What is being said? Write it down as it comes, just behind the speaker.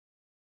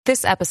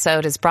This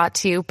episode is brought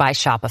to you by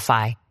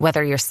Shopify.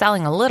 Whether you're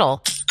selling a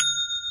little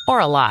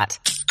or a lot,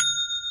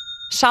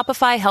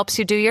 Shopify helps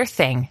you do your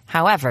thing,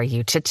 however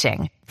you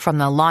cha-ching. From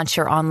the launch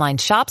your online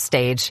shop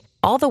stage,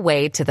 all the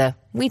way to the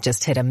we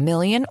just hit 1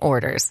 million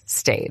orders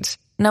stage.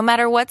 No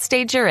matter what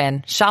stage you're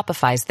in,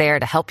 Shopify's there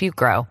to help you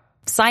grow.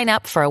 Sign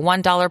up for a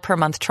 $1 per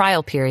month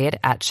trial period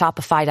at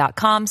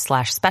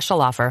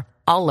shopify.com/special offer,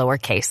 all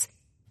lowercase.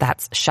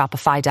 That's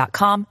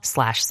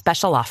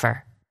shopify.com/special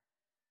offer.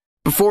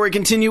 Before we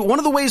continue, one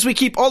of the ways we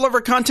keep all of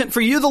our content for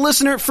you, the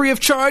listener, free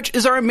of charge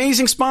is our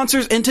amazing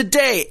sponsors, and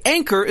today,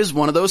 Anchor is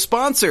one of those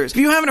sponsors. If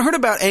you haven't heard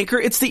about Anchor,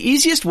 it's the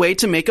easiest way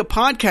to make a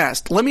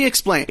podcast. Let me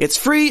explain. It's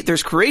free,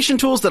 there's creation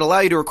tools that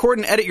allow you to record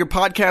and edit your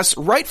podcasts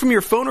right from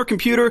your phone or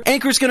computer.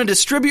 Anchor is going to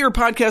distribute your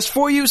podcast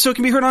for you so it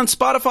can be heard on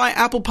Spotify,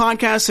 Apple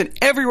Podcasts, and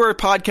everywhere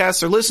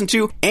podcasts are listened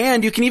to,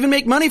 and you can even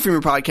make money from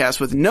your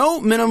podcast with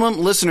no minimum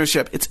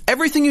listenership. It's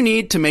everything you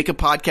need to make a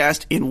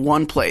podcast in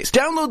one place.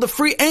 Download the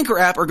free Anchor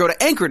app or go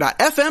to anchor.fm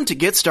to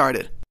get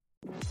started.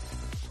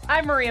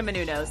 I'm Maria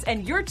Menounos,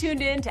 and you're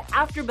tuned in to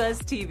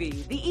AfterBuzz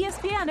TV, the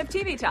ESPN of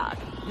TV talk.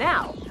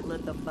 Now,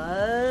 let the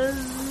buzz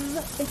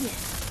begin.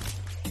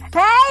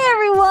 Hey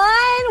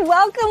everyone!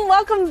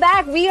 Welcome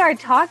back. We are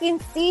talking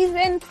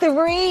season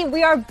 3.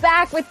 We are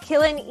back with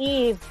Killing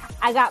Eve.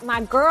 I got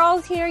my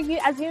girls here.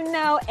 As you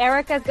know,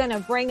 Erica's going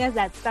to bring us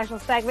that special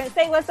segment.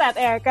 Say what's up,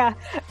 Erica.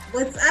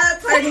 What's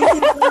up, party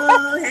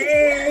people?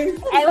 Hey.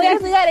 And we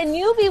actually got a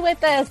newbie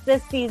with us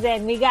this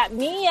season. We got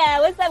Mia.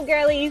 What's up,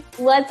 girlies?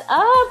 What's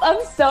up?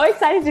 I'm so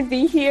excited to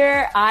be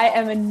here. I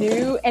am a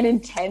new and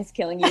intense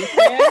Killing Eve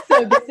fan,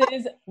 so this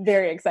is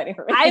very exciting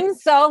for me. I'm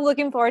so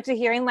looking forward to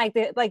hearing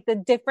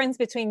the difference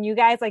between you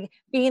guys, like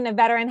being a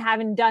veteran,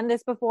 having done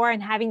this before,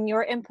 and having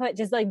your input,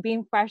 just like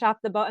being fresh off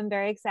the boat. I'm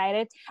very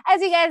excited.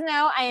 As you guys know,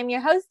 I am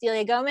your host,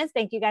 Delia Gomez.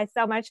 Thank you guys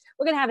so much.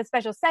 We're going to have a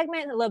special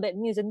segment, a little bit of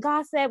news and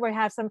gossip. We're going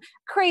to have some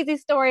crazy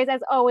stories,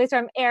 as always,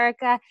 from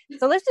Erica.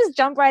 So let's just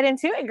jump right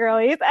into it,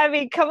 girlies. I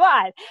mean, come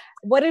on.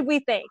 What did we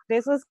think?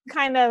 This was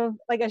kind of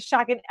like a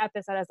shocking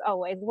episode, as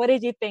always. What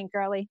did you think,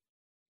 girly?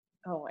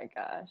 Oh my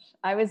gosh.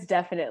 I was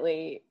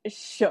definitely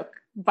shook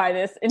by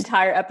this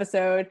entire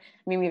episode. I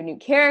mean, we have new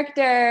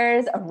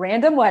characters, a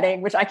random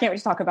wedding, which I can't wait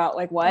to talk about,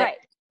 like what? Right.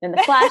 And the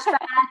flashbacks,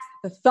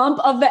 the thump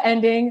of the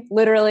ending,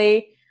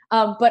 literally.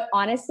 But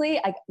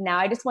honestly, now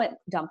I just want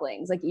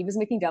dumplings. Like Eve was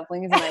making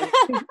dumplings and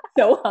I'm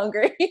so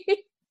hungry.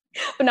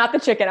 But not the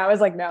chicken. I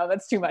was like, no,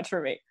 that's too much for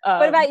me.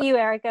 What about you,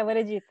 Erica? What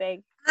did you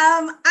think?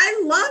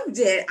 I loved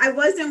it. I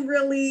wasn't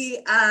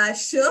really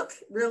shook,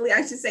 really,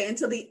 I should say,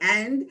 until the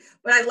end.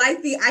 But I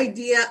like the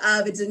idea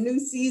of it's a new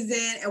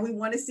season and we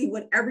want to see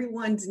what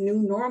everyone's new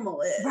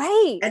normal is.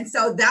 Right. And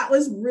so that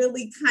was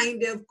really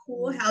kind of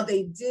cool how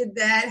they did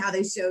that, how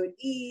they showed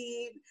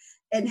Eve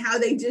and how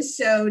they just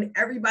showed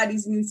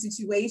everybody's new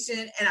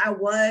situation. And I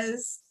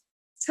was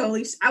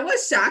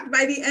shocked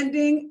by the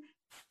ending.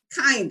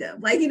 Kind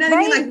of like, you know what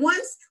I mean? Like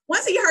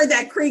once he heard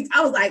that creak,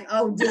 I was like,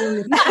 oh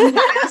dude, you can move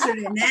faster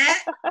than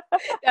that.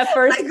 That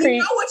first like, creak. You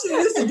know what you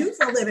used to do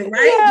for a living,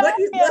 right? Yeah,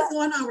 what's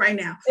going on right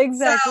now?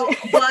 Exactly.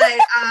 So, but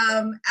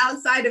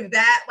outside of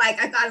that,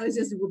 like I thought it was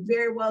just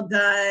very well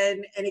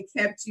done and it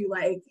kept you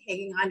like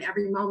hanging on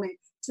every moment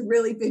to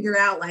really figure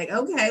out like,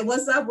 okay,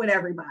 what's up with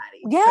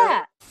everybody?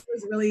 Yeah. So it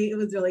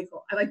was really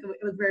cool. I liked it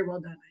was very well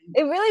done.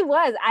 It really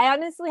was. I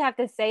honestly have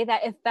to say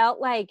that it felt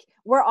like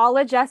we're all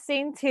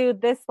adjusting to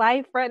this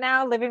life right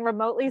now, living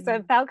remotely. So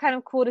it felt kind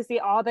of cool to see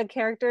all the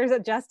characters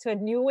adjust to a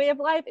new way of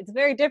life. It's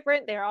very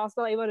different. They're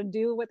also able to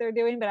do what they're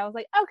doing, but I was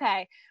like,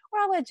 okay,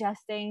 we're all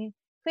adjusting.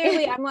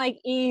 Clearly, I'm like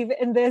Eve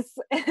in this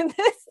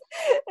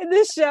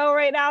show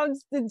right now,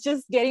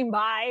 just getting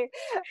by.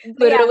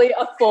 Literally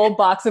a full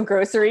box of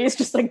groceries,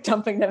 just like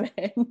dumping them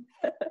in.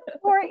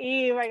 Poor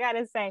Eve, I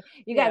gotta say.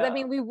 You guys, I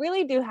mean, we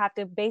really do have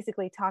to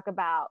basically talk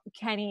about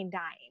Kenny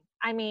dying.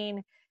 I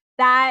mean,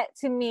 that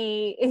to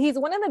me, he's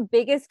one of the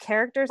biggest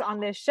characters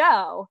on this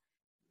show,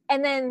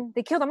 and then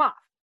they killed him off.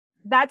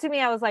 That to me,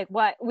 I was like,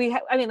 what?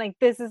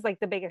 This is like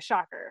the biggest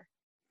shocker.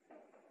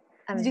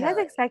 Did you guys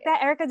expect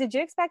that? Erica, did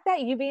you expect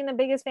that? You being the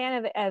biggest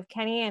fan of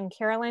Kenny and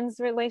Carolyn's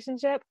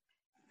relationship?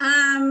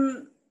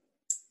 Okay.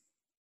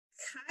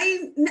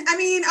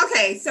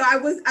 So I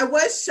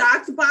was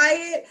shocked by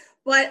it,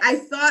 but I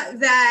thought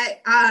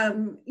that,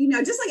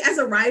 just like as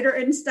a writer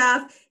and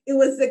stuff, it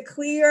was the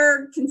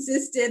clear,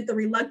 consistent, the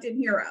reluctant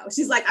hero.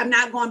 She's like, I'm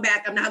not going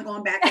back. I'm not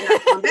going back. I'm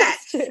not going back.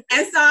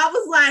 And so I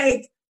was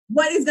like,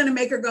 what is going to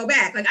make her go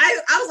back? Like,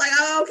 I was like,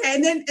 oh, okay.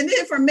 And then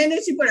for a minute,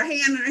 she put her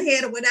hand on her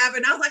head or whatever.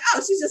 And I was like, oh,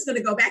 she's just going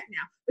to go back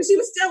now. But she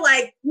was still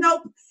like,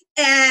 nope.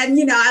 And,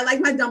 I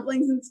like my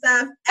dumplings and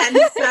stuff. And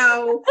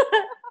so, so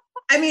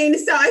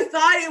I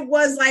thought it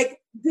was like,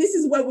 this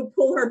is what would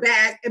pull her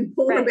back and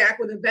pull her back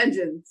with a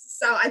vengeance.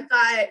 So I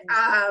thought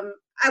I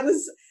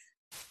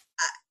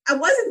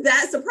wasn't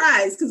that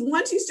surprised because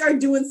once you start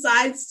doing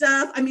side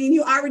stuff,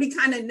 you already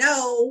kind of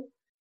know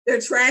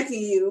they're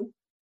tracking you.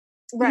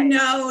 Right. You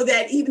know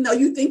that even though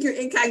you think you're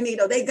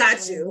incognito, they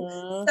got you.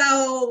 Mm-hmm.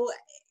 So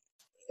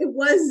it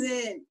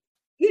wasn't,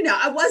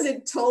 I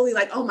wasn't totally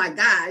like, oh my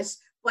gosh,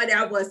 but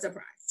I was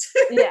surprised.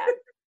 Yeah.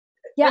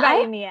 Yeah, I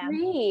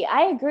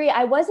agree.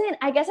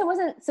 I guess I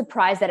wasn't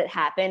surprised that it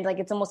happened. Like,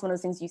 it's almost one of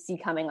those things you see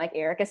coming. Like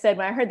Erica said,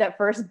 when I heard that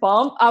first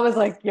bump, I was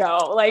like, yo,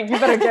 like, you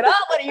better get up.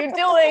 What are you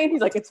doing?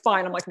 He's like, it's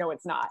fine. I'm like, no,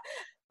 it's not.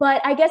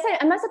 But I guess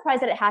I'm not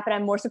surprised that it happened.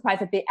 I'm more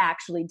surprised that they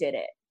actually did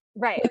it.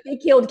 Right. Like, they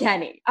killed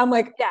Kenny. I'm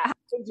like, yeah, how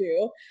could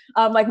you?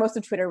 Like, most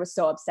of Twitter was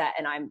so upset,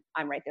 and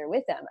I'm right there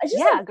with them. It's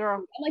just like, girl.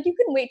 I'm like, you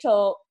couldn't wait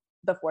till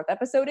the 4th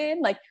episode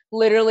in, like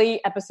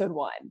literally episode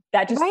 1.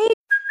 That just right.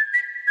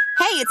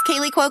 Hey, it's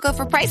Kaylee Cuoco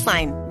for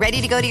Priceline.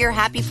 Ready to go to your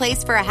happy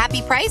place for a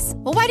happy price?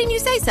 Well, why didn't you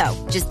say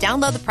so? Just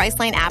download the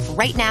Priceline app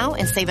right now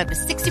and save up to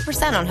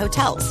 60% on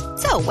hotels.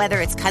 So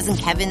whether it's Cousin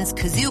Kevin's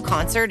Kazoo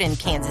Concert in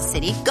Kansas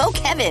City, go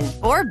Kevin,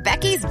 or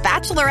Becky's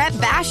Bachelorette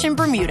Bash in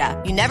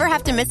Bermuda, you never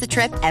have to miss a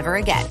trip ever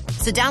again.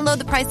 So download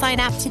the Priceline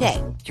app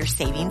today. Your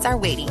savings are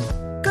waiting.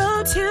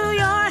 Go to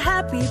your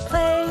happy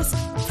place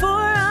for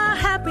a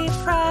happy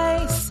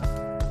price.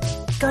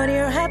 Go to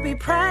your happy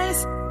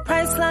price,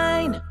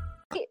 Priceline.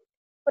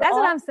 That's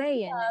what I'm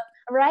saying.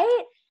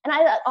 Right? And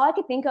all I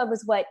could think of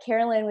was what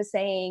Carolyn was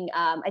saying,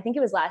 I think it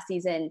was last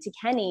season, to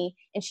Kenny,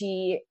 and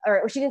she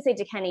didn't say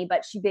to Kenny,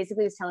 but she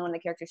basically was telling one of the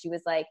characters, she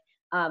was like,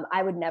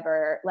 I would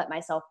never let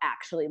myself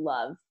actually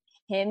love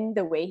him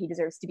the way he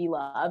deserves to be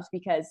loved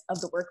because of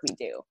the work we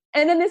do.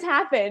 And then this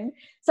happened.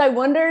 So I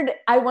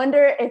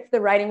wonder if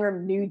the writing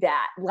room knew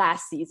that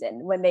last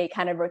season when they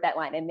kind of wrote that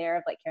line in there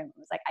of like, Carolyn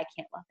was like, I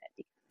can't love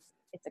him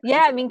because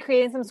it's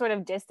creating some sort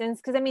of distance.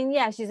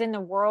 Because she's in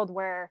a world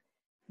where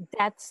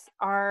deaths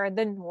are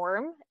the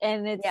norm,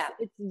 and it's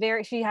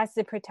very, she has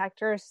to protect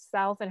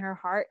herself and her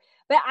heart.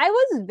 But I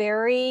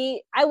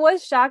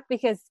was shocked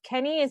because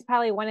Kenny is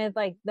probably one of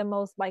like the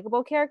most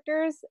likable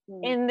characters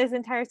in this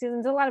entire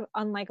season. There's a lot of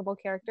unlikable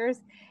characters,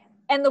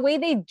 and the way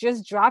they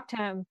just dropped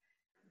him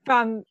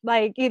from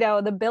like,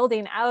 the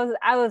building, I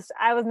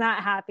was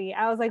not happy.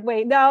 I was like,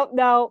 wait,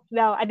 no,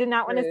 I did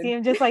not want to see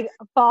him just like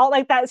fall,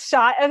 like that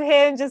shot of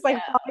him just like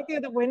falling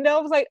through the window.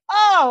 I was like,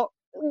 oh.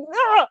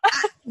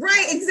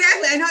 Right,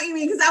 exactly. I know what you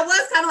mean, because I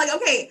was kind of like,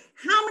 okay,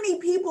 how many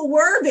people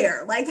were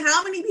there? Like,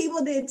 how many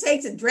people did it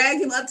take to drag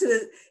him up to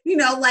the,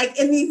 like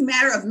in these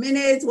matter of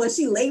minutes? Was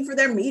she late for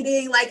their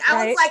meeting? Like,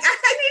 I was like,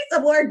 I need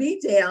some more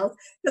details,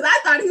 because I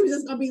thought he was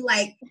just gonna be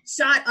like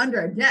shot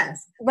under a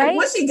desk. Right. Like,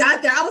 once she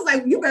got there, I was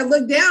like, you better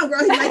look down,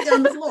 girl. He's right there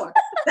on the floor.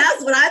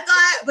 That's what I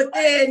thought. But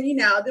then,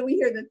 then we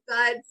hear the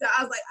thud. So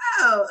I was like,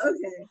 oh,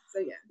 okay. So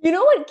yeah. You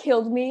know what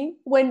killed me?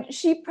 When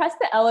she pressed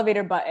the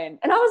elevator button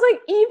and I was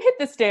like, Eve, hit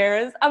the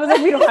stairs. I was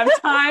like, we don't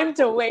have time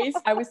to waste.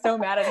 I was so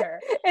mad at her.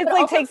 It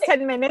like takes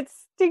 10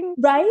 minutes.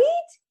 Right?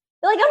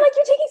 Like, I'm like,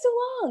 you're taking so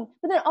long.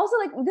 But then also,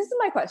 like, this is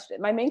my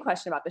question. My main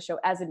question about the show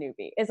as a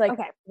newbie is like,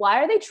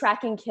 why are they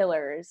tracking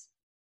killers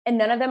and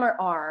none of them are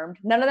armed?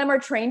 None of them are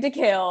trained to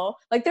kill.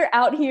 Like, they're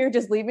out here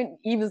just leaving.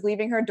 Eve is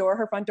leaving her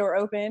front door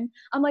open.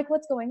 I'm like,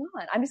 what's going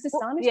on? I'm just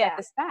astonished at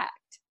this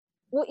fact.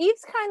 Well,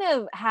 Eve's kind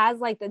of has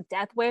like the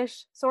death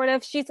wish, sort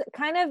of. She's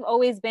kind of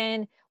always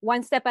been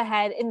one step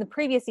ahead in the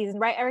previous season,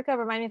 right? Erica,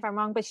 remind me if I'm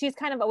wrong, but she's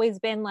kind of always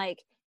been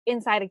like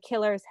inside a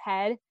killer's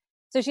head.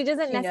 So she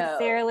doesn't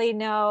necessarily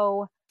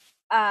know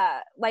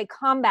like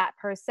combat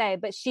per se,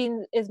 but she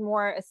is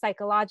more a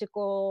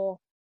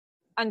psychological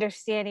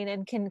understanding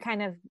and can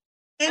kind of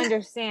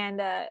understand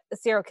a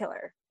serial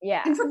killer.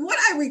 Yeah. And from what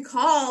I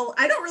recall,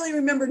 I don't really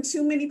remember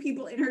too many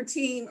people in her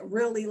team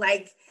really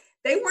like,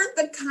 they weren't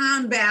the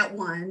combat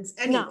ones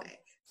anyway. No.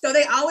 So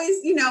they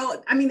always,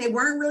 they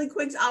weren't really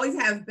quick to always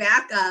have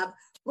backup,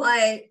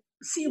 but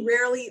she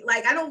rarely,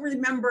 like, I don't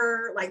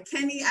remember, like,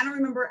 Kenny, I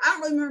don't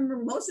really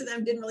remember most of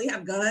them didn't really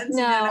have guns.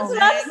 No,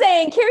 I'm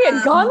saying carry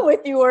a gun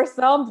with you or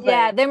something.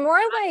 Yeah, they're more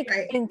like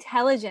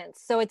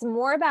intelligence. So it's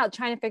more about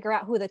trying to figure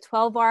out who the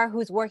 12 are,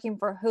 who's working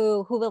for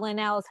who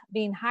Villanelle is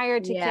being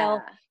hired to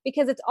kill,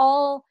 because it's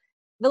all...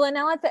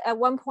 Villanelle at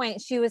one point,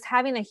 she was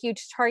having a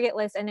huge target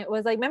list, and it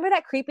was like, remember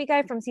that creepy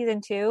guy from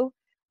season 2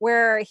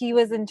 where he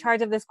was in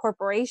charge of this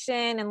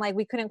corporation and like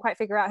we couldn't quite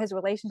figure out his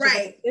relationship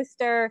with his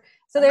sister.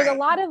 So there's a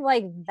lot of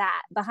like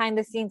that behind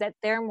the scenes that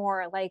they're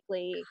more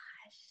likely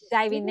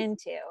diving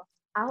into.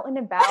 Out and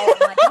about,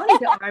 I'm like, you need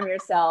to arm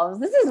yourselves.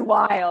 This is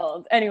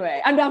wild.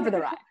 Anyway, I'm down for the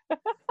ride.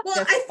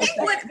 Well, I think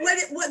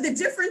what the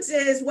difference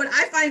is, what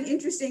I find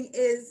interesting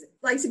is,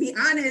 like, to be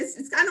honest,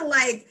 it's kind of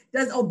like,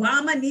 does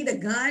Obama need a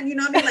gun? You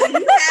know what I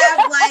mean?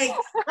 Like,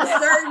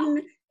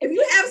 if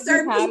you have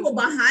certain people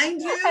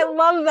behind you, I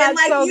love that. And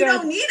like, so you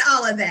don't need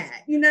all of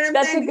that. You know what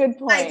I'm saying? That's a good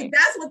point. Like,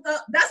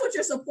 that's what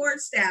your support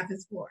staff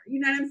is for.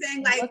 You know what I'm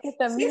saying? Like,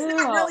 she's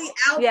not really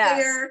out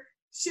there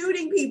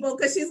shooting people,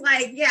 because she's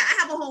like, I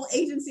have a whole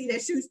agency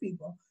that shoots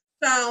people.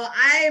 So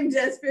I am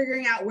just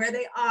figuring out where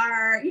they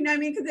are. You know what I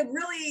mean? Because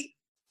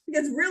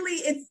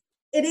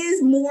it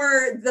is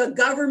more the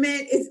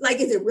government. It's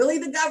like, is it really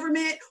the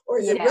government or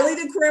is it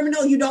really the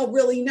criminal? You don't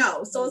really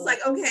know. So it's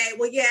like, okay,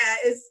 well,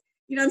 it's,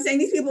 you know what I'm saying?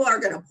 These people are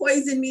going to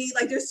poison me.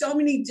 Like, there's so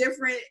many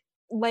different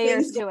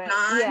layers things to going it.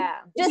 on. Yeah.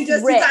 You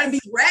got to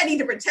be ready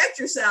to protect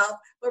yourself.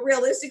 But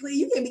realistically,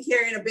 you can't be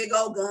carrying a big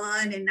old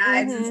gun and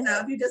knives and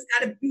stuff. You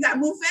got to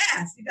move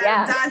fast. You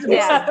got to dodge. You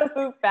got to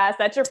move fast.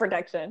 That's your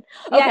protection.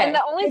 Yeah, and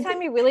the only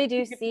time you really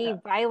do see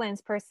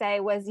violence per se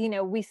was,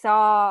 we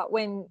saw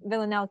when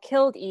Villanelle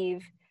killed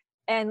Eve,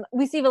 and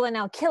we see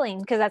Villanelle killing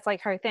because that's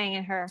like her thing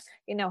and her,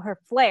 her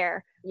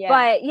flair. Yeah.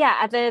 But yeah,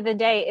 at the end of the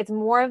day, it's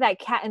more of that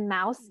cat and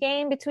mouse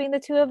game between the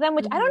two of them,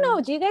 which I don't know.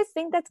 Do you guys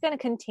think that's going to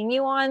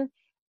continue on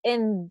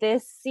in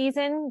this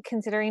season,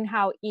 considering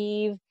how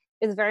Eve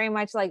is very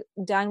much like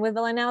done with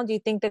Villanelle? Do you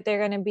think that they're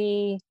going to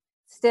be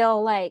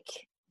still like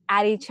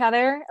at each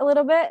other a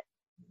little bit?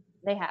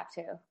 They have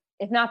to,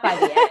 if not by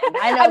the end.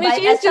 I know. I mean,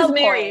 she's just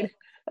married.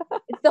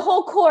 It's the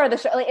whole core of the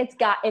show. Like it's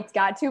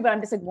got to, but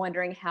I'm just like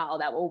wondering how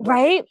that will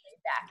work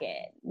back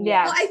in.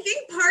 Yeah. Well, I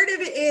think part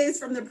of it is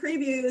from the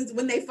previews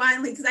when they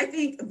finally, because I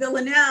think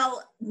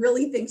Villanelle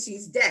really thinks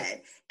she's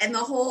dead, and the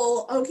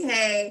whole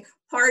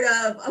part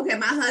of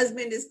my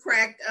husband is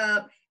cracked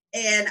up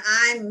and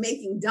I'm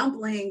making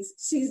dumplings.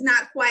 She's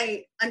not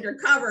quite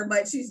undercover,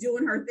 but she's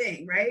doing her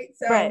thing, right?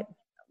 So,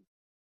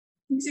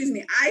 excuse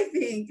me. I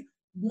think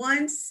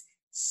once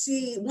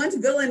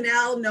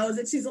Villanelle knows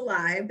that she's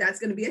alive, that's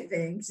going to be a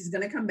thing. She's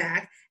going to come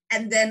back.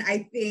 And then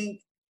I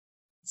think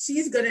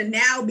she's going to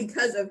now,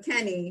 because of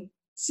Kenny,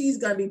 she's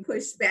going to be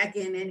pushed back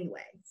in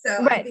anyway.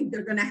 So I think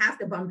they're going to have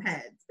to bump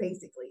heads,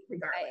 basically,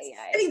 regardless.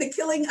 I think the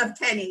killing of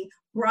Kenny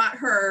brought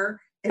her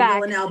and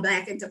Villanelle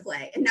back into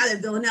play. And now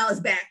that Villanelle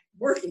is back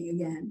working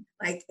again,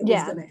 like it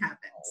was going to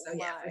happen. So for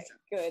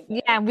sure. Good.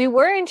 Yeah, we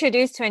were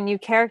introduced to a new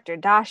character,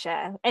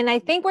 Dasha. And I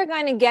think we're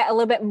going to get a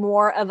little bit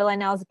more of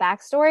Villanelle's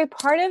backstory.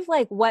 Part of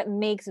like what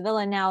makes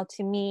Villanelle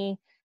to me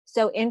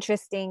so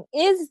interesting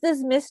is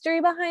this mystery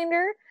behind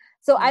her.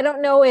 So I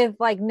don't know if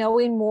like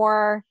knowing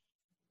more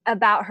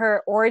about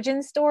her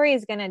origin story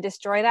is going to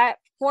destroy that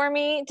for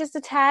me just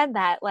a tad,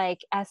 that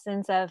like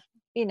essence of,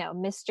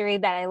 mystery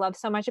that I love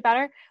so much about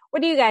her.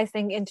 What do you guys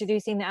think,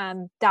 introducing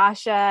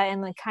Dasha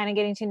and like kind of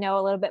getting to know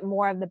a little bit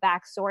more of the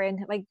backstory,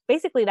 and like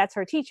basically that's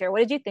her teacher? What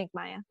did you think,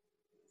 Maya?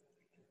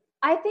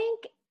 I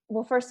think,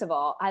 well, first of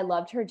all, I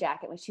loved her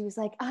jacket when she was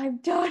like, "I'm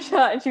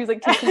Dasha," and she was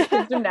like taking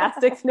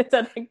gymnastics and it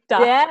said like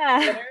Dasha.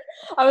 Yeah.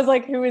 I was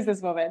like, who is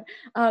this woman?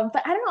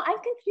 But I don't know. I'm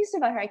confused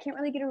about her. I can't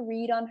really get a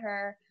read on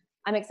her.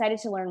 I'm excited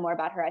to learn more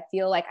about her. I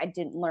feel like I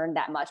didn't learn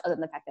that much other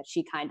than the fact that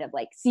she kind of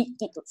like,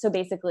 so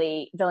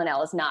basically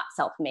Villanelle is not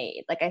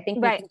self-made. Like, I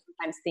think we can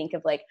sometimes think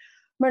of like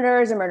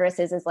murderers or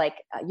murderesses as like,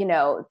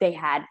 they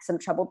had some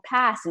troubled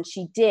past and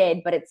she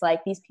did, but it's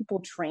like these people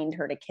trained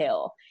her to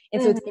kill.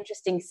 And so it's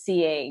interesting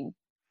seeing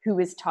who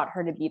has taught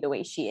her to be the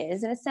way she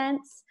is in a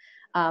sense.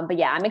 But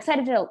yeah, I'm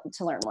excited to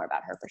learn more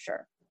about her for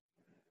sure.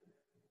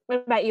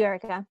 What about you,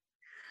 Erica?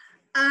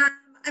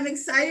 I'm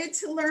excited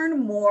to learn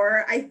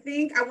more. I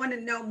think I want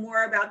to know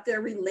more about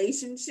their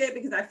relationship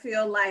because I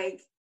feel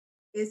like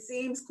it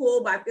seems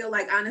cool, but I feel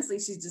like honestly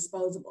she's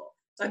disposable.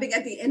 So I think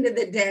at the end of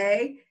the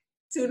day,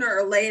 sooner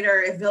or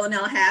later, if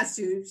Villanelle has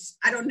to,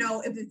 I don't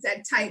know if it's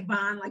that tight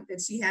bond like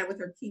that she had with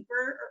her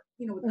keeper,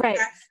 or, with the guy.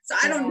 So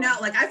I don't know.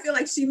 Like I feel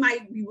like she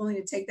might be willing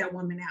to take that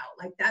woman out.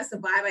 Like that's the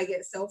vibe I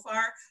get so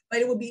far. But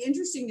it would be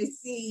interesting to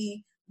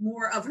see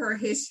more of her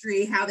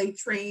history, how they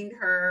trained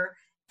her.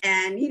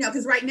 And,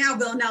 because right now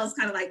Villanelle is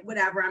kind of like,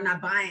 whatever, I'm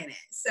not buying it.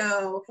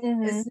 So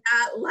it's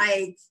not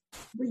like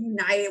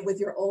reunited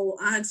with your old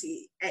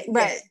auntie.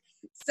 Yet.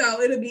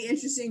 So it'll be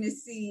interesting to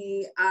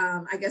see,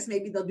 I guess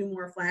maybe they'll do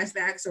more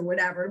flashbacks or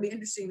whatever. It'll be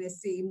interesting to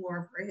see more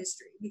of her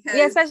history. Because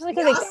especially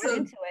because they got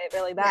into it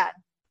really bad.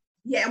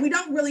 Yeah, and we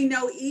don't really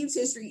know Eve's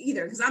history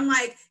either. Because I'm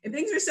like, if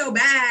things are so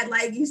bad,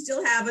 like you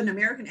still have an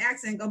American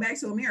accent, go back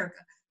to America.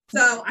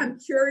 So I'm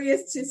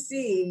curious to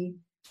see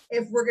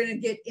if we're going to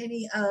get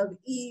any of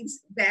Eve's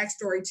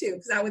backstory too,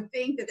 because I would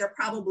think that they're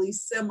probably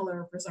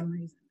similar for some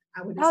reason.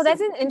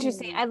 That's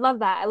interesting. I love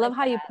that. I love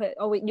how you put.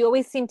 You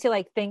always seem to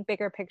like think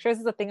bigger pictures.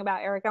 Is the thing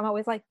about Erica. I'm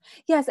always like,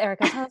 yes,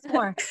 Erica, tell us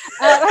more,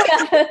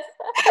 because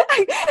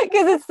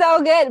it's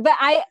so good. But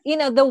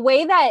the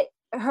way that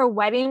her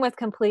wedding was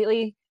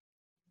completely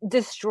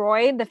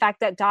destroyed, the fact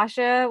that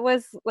Dasha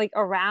was like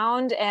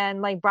around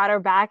and like brought her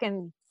back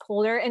and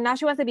pulled her, and now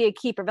she wants to be a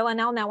keeper.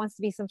 Villanelle now wants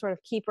to be some sort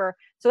of keeper.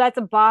 So that's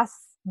a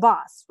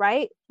boss,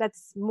 right?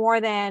 That's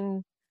more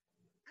than.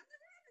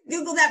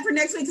 Google that for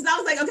next week because I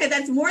was like, okay,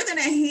 that's more than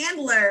a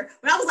handler.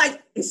 But I was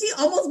like, is she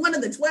almost one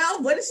of the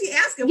 12? What is she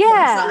asking for? So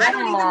I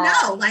don't even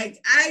know.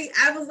 Like,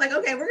 I was like,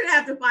 okay, we're gonna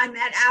have to find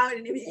that out.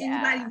 And if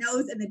anybody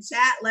knows in the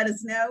chat, let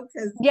us know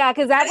because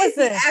that was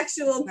the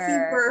actual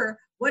keeper.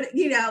 What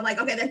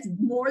okay, that's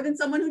more than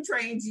someone who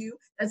trains you.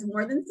 That's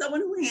more than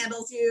someone who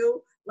handles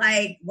you.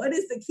 Like, what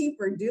is the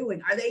keeper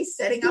doing? Are they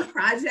setting up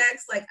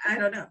projects? Like, I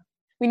don't know.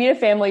 We need a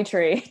family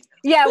tree.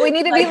 Yeah, we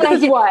need to be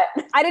like what?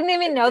 I didn't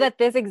even know that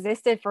this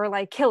existed for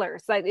like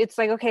killers. Like it's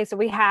like, okay, so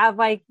we have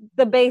like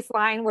the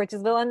baseline, which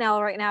is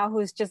Villanelle right now,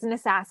 who's just an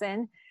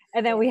assassin,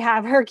 and then we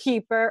have her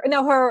keeper.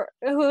 No,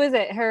 who is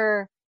it?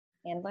 Her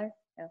handler.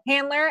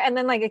 Handler, and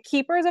then like a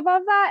keeper's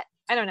above that.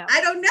 I don't know.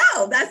 I don't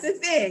know. That's the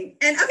thing.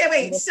 And okay,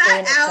 wait.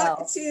 Shout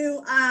out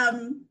to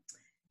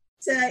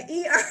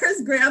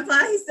ER's grandpa.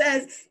 He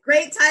says,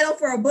 great title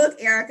for a book,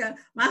 Erica.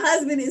 My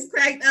husband is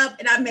cracked up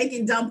and I'm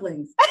making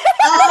dumplings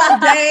all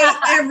day,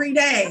 every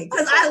day.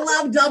 Because I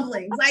love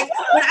dumplings. Like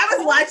when I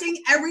was watching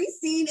every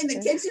scene in the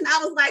kitchen,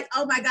 I was like,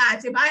 oh my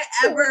gosh, if I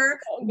ever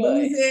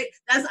lose it,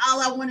 that's all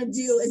I want to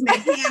do is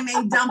make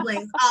handmade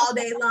dumplings all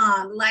day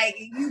long. Like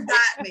you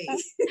got me.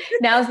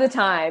 Now's the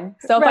time.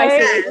 So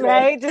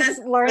right?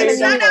 Just learn. And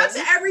shout out to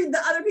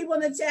the other people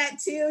in the chat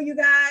too, you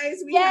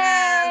guys. We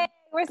have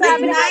we're so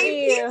happy to have 9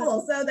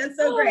 people, so that's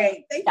so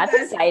great. Thank you. That's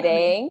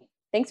exciting.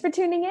 Thanks for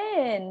tuning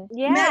in.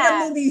 Yeah.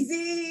 Mega Movie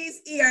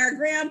Z's, ER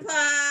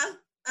Grandpa,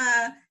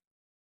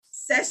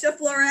 Sesha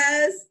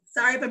Flores.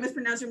 Sorry if I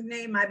mispronounced your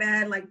name. My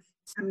bad. Like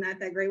I'm not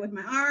that great with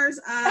my R's.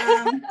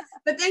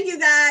 But thank you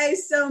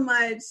guys so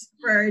much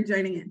for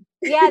joining in.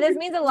 Yeah, this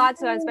means a lot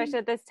to us, especially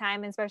at this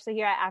time, and especially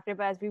here at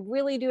AfterBuzz. We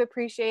really do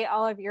appreciate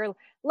all of your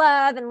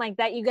love and like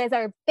that you guys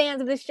are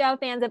fans of the show,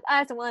 fans of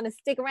us, and willing to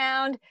stick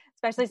around,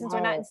 especially since we're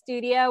not in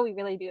studio. We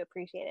really do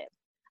appreciate it.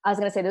 I was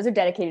gonna say those are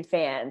dedicated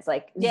fans.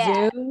 Like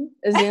a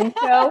Zoom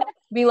show.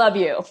 We love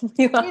you.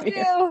 We love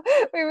you.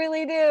 We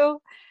really do.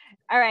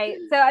 All right.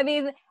 So I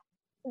mean,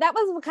 that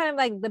was kind of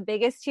like the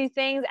biggest two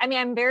things. I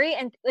mean,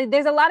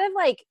 there's a lot of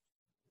like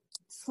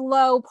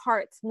slow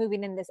parts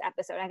moving in this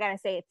episode. I gotta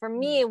say, for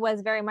me, it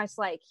was very much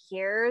like,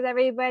 here's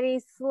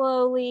everybody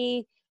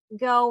slowly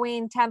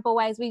going tempo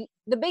wise.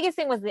 The biggest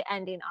thing was the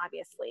ending,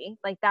 obviously.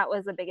 Like that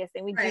was the biggest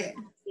thing. We did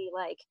see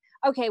like,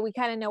 okay, we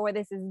kind of know where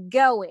this is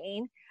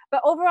going.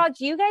 But overall,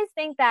 do you guys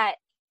think that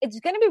it's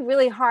going to be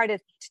really hard to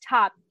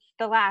top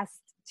the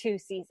last 2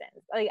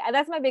 seasons? Like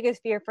that's my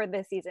biggest fear for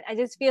this season. I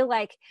just feel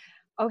like,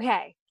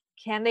 okay,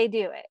 can they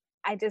do it?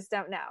 I just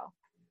don't know.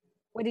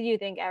 What did you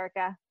think,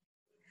 Erica?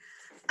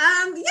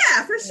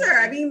 Yeah, for sure.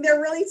 I mean, they're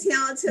really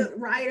talented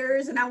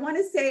writers. And I want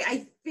to say,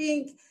 I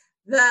think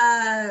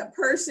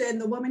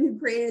the woman who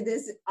created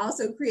this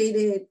also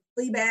created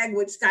Fleabag,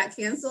 which got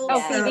canceled.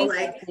 Oh, so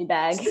like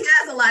Fleabag. She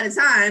has a lot of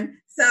time.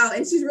 So,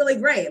 and she's really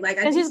great. Like,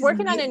 and she's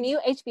working on a new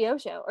HBO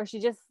show, or she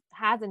just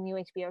has a new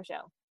HBO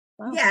show.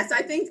 Wow. Yes,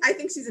 I think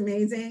she's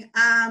amazing.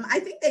 I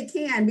think they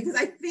can, because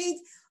I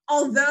think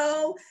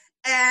although,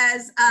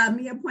 as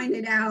Mia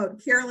pointed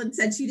out, Carolyn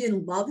said she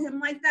didn't love him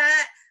like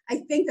that. I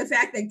think the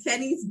fact that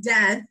Kenny's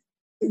death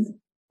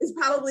is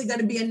probably going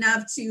to be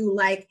enough to,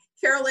 like,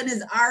 Carolyn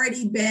has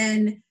already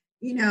been,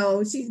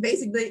 she's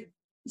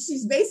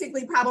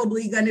basically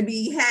probably going to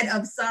be head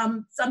of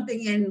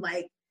something in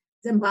like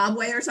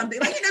Zimbabwe or something.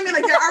 Like, you know what I mean?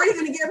 Like they're already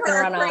going to give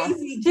her a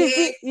crazy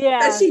gig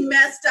because she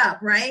messed up,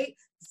 right?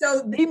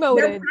 So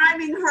they're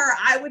priming her.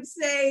 I would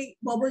say,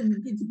 well, we'll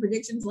get to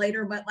predictions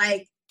later, but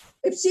like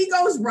if she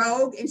goes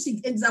rogue and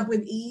she ends up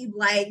with Eve,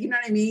 like, you know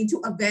what I mean,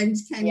 to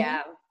avenge Kenny,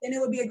 then it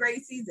would be a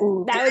great season.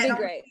 Ooh, that would be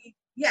great.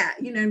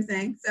 You know what I'm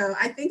saying? So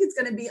I think it's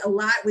going to be a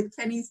lot with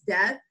Kenny's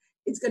death.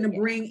 It's going to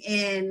bring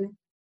in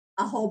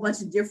a whole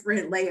bunch of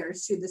different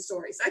layers to the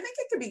story. So I think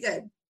it could be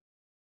good.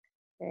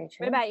 Very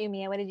true. What about you,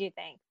 Mia? What did you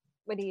think?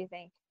 What do you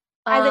think?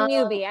 As a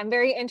newbie, I'm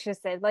very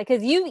interested. Like,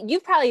 because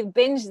you've probably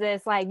binged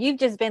this. Like, you've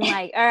just been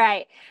like, all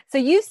right. So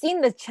you've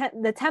seen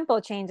the tempo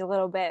change a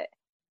little bit.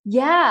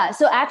 Yeah.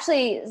 So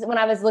actually, when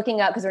I was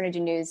looking up, because we're going to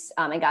do news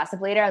and gossip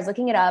later, I was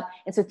looking it up.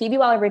 And so Phoebe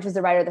Waller-Bridge was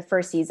the writer of the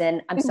first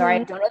season. I'm sorry,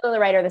 I don't know the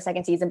writer of the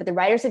second season, but the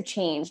writers have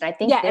changed. And I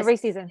think every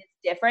season is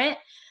different.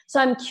 So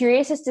I'm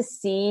curious just to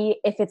see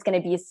if it's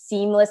going to be a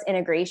seamless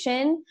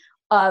integration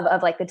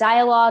of like the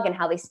dialogue and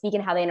how they speak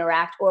and how they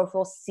interact, or if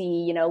we'll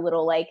see,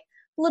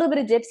 little bit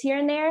of dips here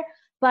and there.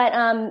 But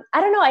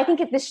I don't know. I think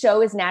if this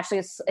show is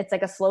naturally, it's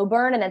like a slow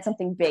burn and then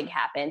something big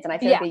happens. And I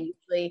feel like they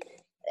usually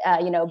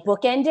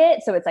bookend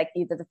it. So it's like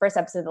either the first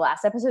episode or the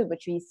last episode,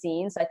 which we've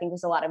seen. So I think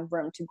there's a lot of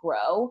room to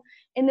grow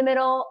in the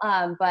middle.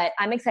 But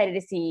I'm excited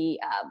to see,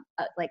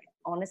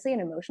 honestly, an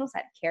emotional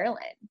side of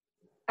Carolyn.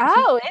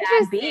 Oh,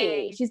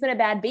 interesting. She's been a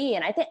bad bee.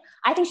 And I think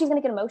she's going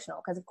to get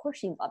emotional because of course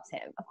she loves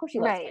him. Of course she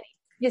loves Kenny.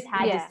 She just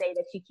had to say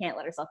that she can't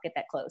let herself get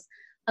that close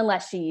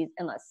unless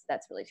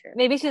that's really true.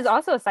 Maybe she's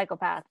also a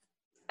psychopath.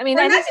 I mean,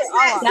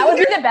 that would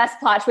be the best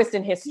plot twist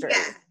in history.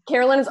 Yeah.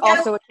 Carolyn is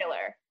also a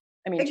killer.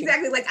 I mean,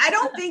 exactly. Like, I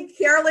don't think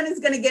Carolyn is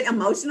going to get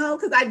emotional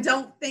because I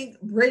don't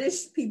think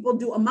British people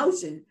do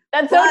emotion.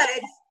 But no.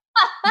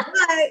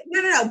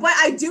 But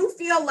I do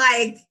feel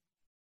like,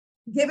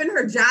 given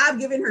her job,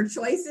 given her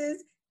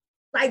choices,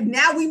 like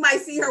now we might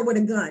see her with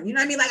a gun. You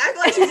know what I mean? Like, I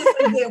feel like she's just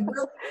going to get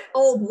real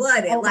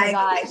cold-blooded. Oh my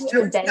gosh,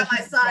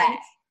 my son.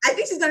 I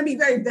think she's going to be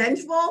very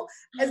vengeful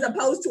as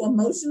opposed to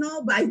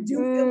emotional, but I do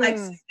feel like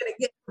she's going to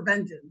get her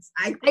vengeance.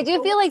 I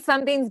do feel like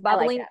something's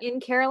bubbling in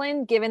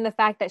Carolyn, given the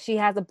fact that she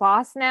has a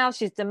boss now.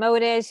 She's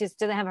demoted. She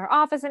doesn't have her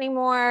office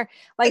anymore.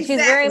 Like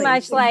she's very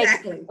much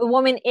like a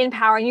woman in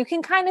power. And you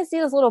can kind of see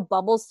those little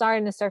bubbles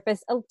starting to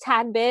surface a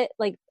tad bit.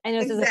 Like I know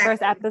this is the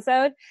first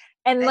episode.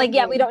 And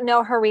we don't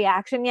know her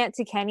reaction yet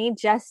to Kenny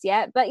just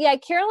yet. But yeah,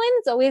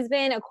 Carolyn's always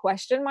been a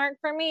question mark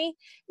for me,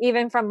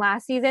 even from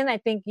last season. I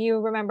think you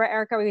remember,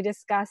 Erica, we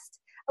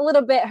discussed a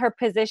little bit her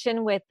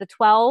position with the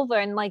 12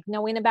 and like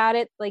knowing about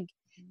it, like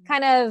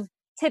kind of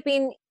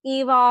tipping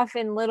Eve off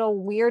in little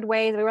weird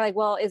ways. We were like,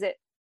 well, is it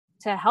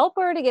to help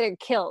her to get her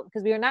killed?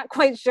 Because we were not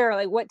quite sure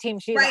like what team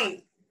she's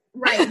on.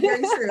 Right.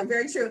 Very true.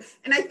 Very true.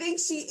 And I think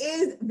she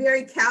is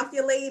very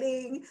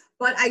calculating,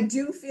 but I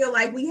do feel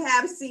like we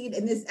have seen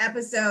in this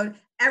episode,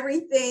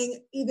 everything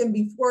even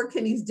before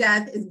Kenny's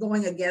death is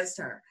going against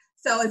her.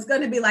 So it's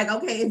going to be like,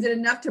 okay, is it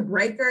enough to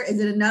break her? Is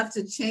it enough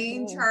to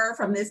change her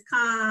from this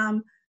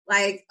calm?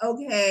 Like,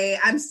 okay,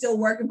 I'm still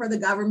working for the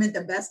government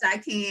the best I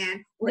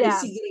can. Or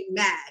is she getting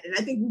mad? And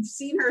I think we've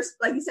seen her,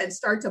 like you said,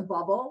 start to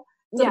bubble.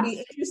 So it'll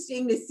be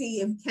interesting to see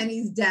if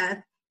Kenny's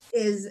death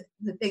is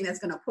the thing that's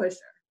going to push her.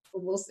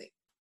 But we'll see.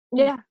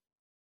 Yeah.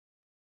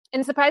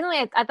 And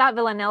surprisingly, I thought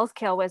Villanelle's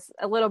kill was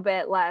a little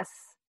bit less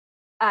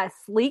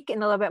sleek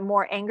and a little bit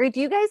more angry. Do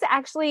you guys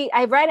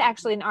I read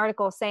an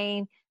article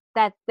saying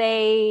that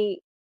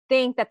they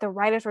think that the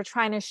writers were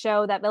trying to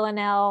show that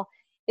Villanelle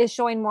is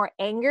showing more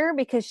anger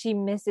because she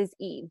misses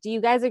Eve. Do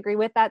you guys agree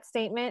with that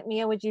statement?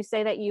 Mia, would you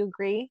say that you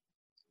agree?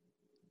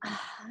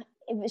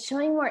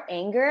 Showing more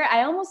anger,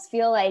 I almost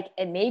feel like,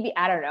 and maybe,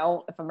 I don't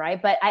know if I'm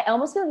right, but I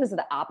almost feel like it was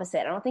the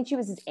opposite. I don't think she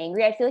was as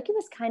angry. I feel like it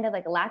was kind of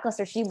like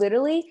lackluster. She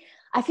literally,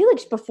 I feel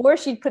like before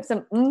she'd put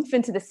some oomph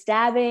into the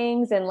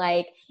stabbings, and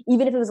like,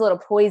 even if it was a little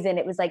poison,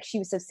 it was like she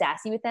was so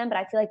sassy with them. But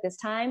I feel like this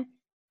time,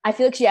 I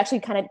feel like she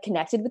actually kind of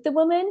connected with the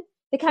woman,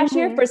 the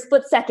cashier, for a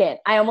split second.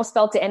 I almost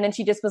felt it. And then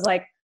she just was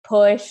like,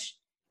 push.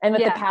 And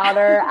with the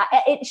powder,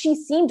 she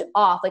seemed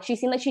off. Like she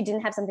seemed like she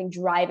didn't have something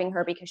driving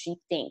her because she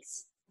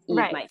thinks Eve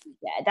might be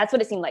dead. That's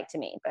what it seemed like to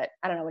me, but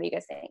I don't know. What do you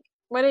guys think?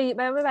 What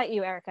about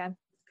you, Erica?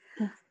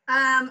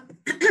 I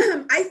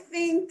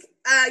think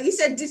what did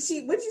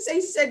you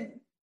say? She said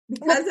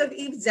because of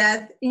Eve's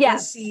death,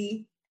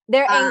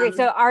 they're angry.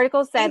 So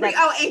articles said angry.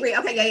 Angry.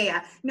 Okay,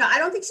 yeah. No, I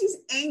don't think she's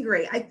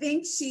angry. I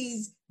think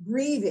she's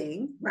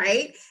grieving,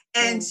 right?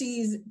 And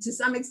she's to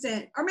some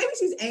extent, or maybe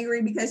she's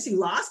angry because she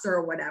lost her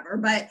or whatever.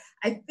 But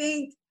I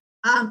think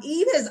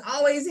Eve has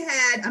always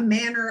had a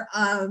manner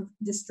of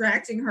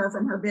distracting her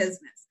from her business.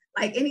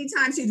 Like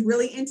anytime she's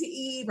really into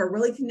Eve or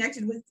really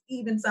connected with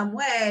Eve in some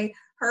way,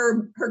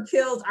 her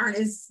kills aren't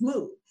as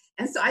smooth.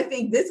 And so I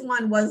think this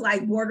one was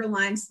like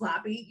borderline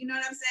sloppy. You know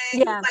what I'm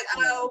saying? Yeah. Like,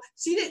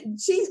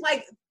 she's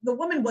like, the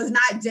woman was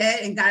not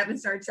dead and got up and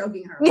started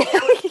choking her. That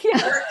was so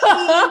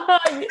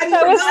good.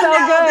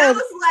 That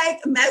was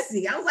like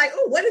messy. I was like,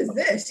 oh, what is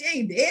this? She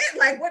ain't dead?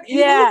 Like, what is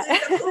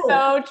this? Cool.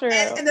 So true.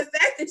 And the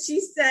fact that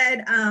she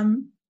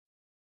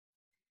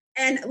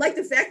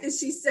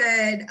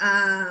said,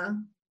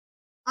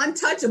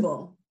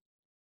 untouchable,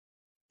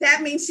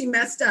 that means she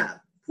messed up.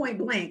 Point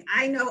blank.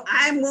 I know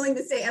I'm willing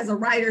to say as a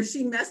writer,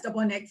 she messed up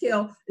on that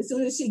kill as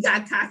soon as she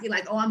got cocky,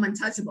 like, oh, I'm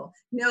untouchable.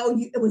 No,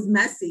 it was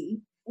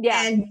messy.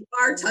 Yeah. And you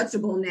are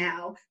touchable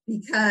now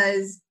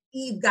because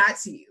Eve got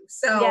to you.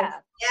 So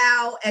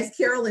now, as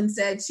Carolyn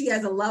said, she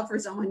has a love for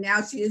someone.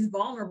 Now she is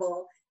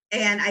vulnerable.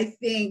 And I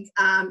think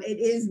it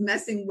is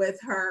messing with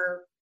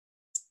her.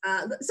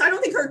 So I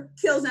don't think her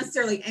kill is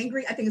necessarily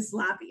angry. I think it's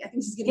sloppy. I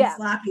think she's getting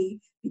sloppy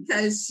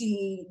because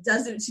she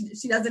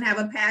doesn't have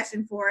a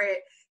passion for it.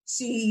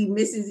 She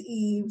misses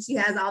Eve. She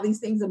has all these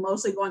things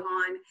emotionally going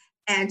on,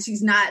 and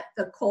she's not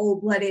the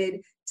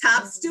cold-blooded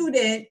top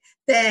student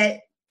that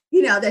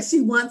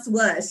she once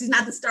was. She's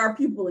not the star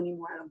pupil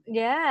anymore, I don't think.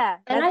 Yeah.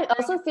 And I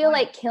also feel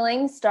like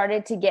killing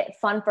started to get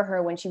fun for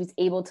her when she was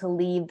able to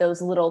leave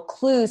those little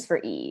clues for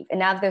Eve. And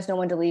now that there's no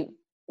one to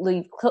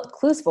leave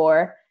clues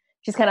for,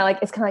 she's kind of like,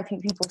 it's kind of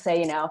like people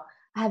say,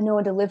 I have no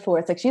one to live for.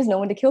 It's like she has no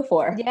one to kill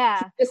for. Yeah.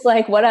 She's just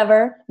like,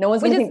 whatever. No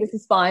one's going to think this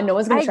is fun. No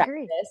one's going to track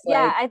this.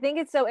 Yeah, I think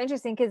it's so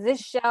interesting because this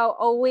show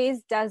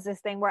always does this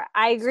thing where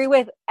I agree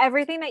with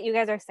everything that you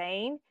guys are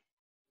saying.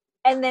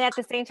 And then at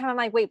the same time, I'm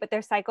like, wait, but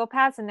they're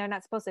psychopaths and they're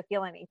not supposed to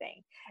feel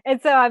anything.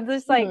 And so I'm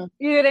just like,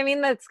 you know what I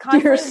mean? That's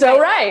constantly You're so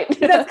right.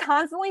 That's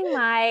constantly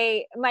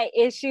my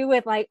issue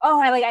with like,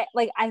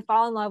 I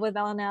fall in love with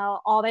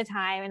Villanelle all the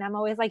time. And I'm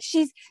always like,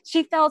 she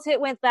felt it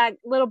with that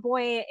little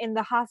boy in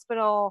the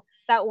hospital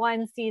that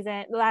last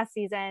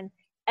season.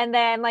 And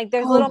then like,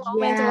 there's little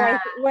moments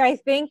where I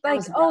think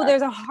like,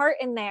 there's a heart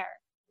in there.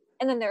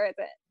 And then there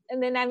isn't.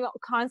 And then I'm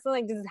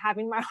constantly just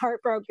having my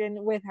heart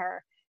broken with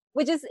her.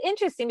 Which is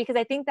interesting because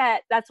I think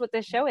that that's what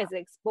this show is. It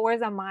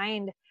explores a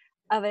mind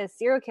of a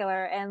serial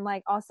killer and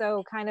like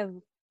also kind of,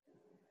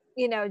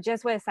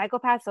 just with a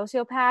psychopath,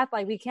 sociopath,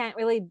 like we can't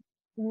really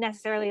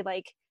necessarily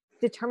like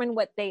determine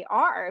what they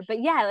are.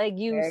 But yeah, like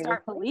you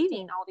start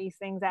believing all these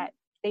things that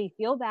they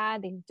feel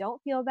bad, they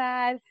don't feel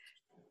bad,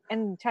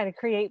 and try to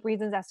create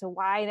reasons as to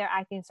why they're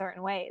acting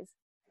certain ways.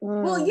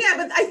 Well, yeah,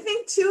 but I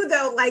think too,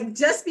 though, like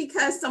just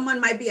because someone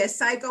might be a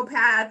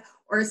psychopath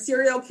or a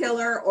serial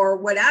killer or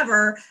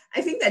whatever,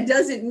 I think that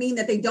doesn't mean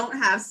that they don't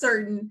have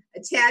certain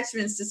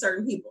attachments to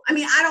certain people. I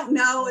mean, I don't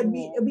know. It'd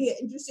be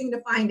interesting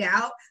to find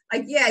out.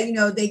 Like,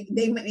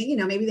 they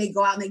maybe they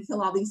go out and they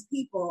kill all these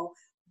people,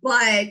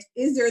 but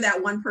is there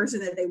that one person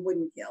that they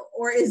wouldn't kill?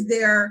 Or does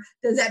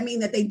that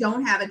mean that they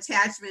don't have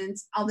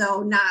attachments,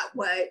 although not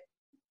what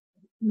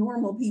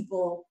normal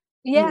people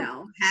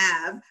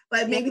have,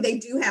 but maybe they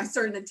do have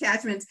certain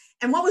attachments.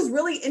 And what was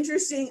really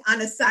interesting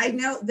on a side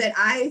note that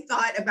I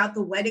thought about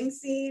the wedding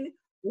scene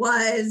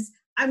was,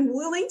 I'm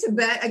willing to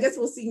bet, I guess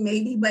we'll see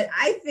maybe, but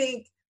I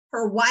think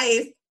her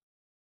wife,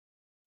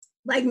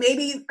 like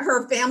maybe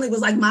her family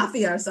was like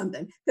mafia or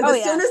something. Because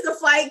as soon as the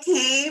fight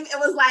came, it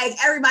was like,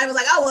 everybody was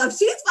like, oh, well, if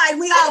she's fighting,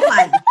 we all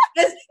fighting.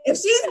 if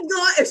she's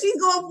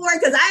going for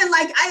it, because I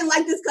didn't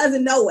like this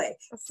cousin, no way.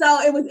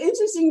 So it was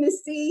interesting to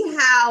see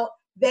how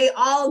they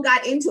all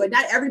got into it.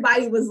 Not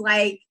everybody was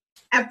like,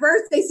 at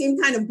first they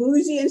seemed kind of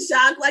bougie and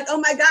shocked, like, oh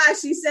my gosh,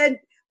 she said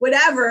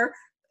whatever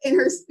in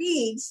her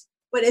speech.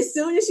 But as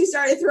soon as she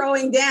started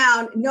throwing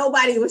down,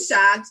 nobody was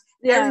shocked.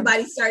 Yeah.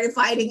 Everybody started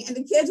fighting. And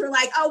the kids were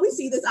like, oh, we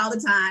see this all the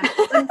time.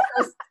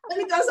 Let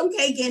me throw some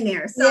cake in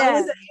there. So it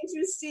was an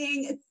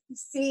interesting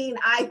scene,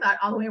 I thought,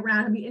 all the way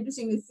around. It'd be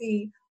interesting to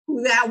see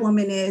who that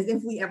woman is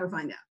if we ever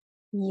find out.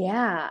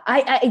 Yeah.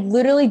 I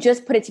literally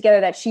just put it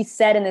together that she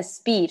said in this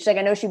speech, like,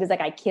 I know she was like,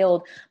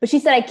 but she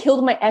said, I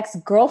killed my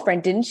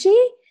ex-girlfriend, didn't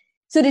she?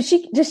 So does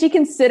she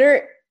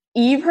consider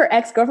Eve her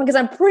ex-girlfriend? Because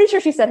I'm pretty sure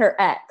she said her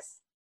ex.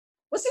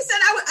 Well, she said,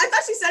 I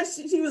thought she said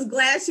she was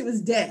glad she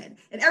was dead.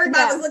 And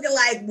everybody was looking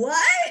like,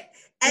 what?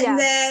 And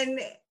then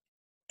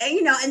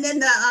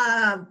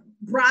the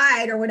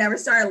bride or whatever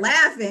started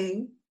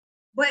laughing.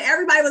 But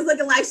everybody was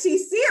looking like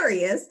she's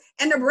serious.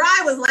 And the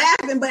bride was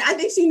laughing, but I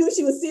think she knew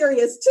she was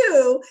serious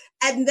too.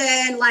 And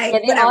then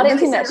the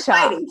audience in that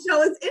shot.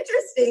 So it's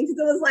interesting because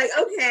it was like,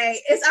 okay,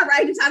 it's all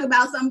right to talk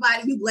about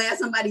somebody, you glad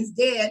somebody's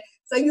dead.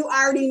 So you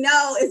already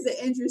know it's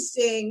an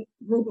interesting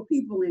group of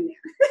people in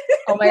there.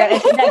 Oh my God.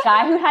 And that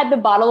guy who had the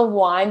bottle of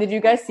wine, did you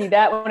guys see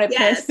that when it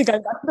pans the guy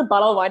got the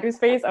bottle of wine to his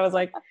face? I was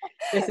like,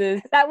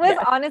 that was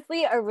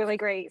honestly a really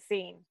great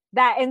scene.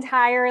 That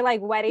entire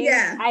wedding.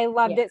 Yeah. I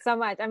loved it so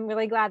much. I'm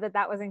really glad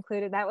that was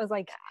included. That was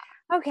like,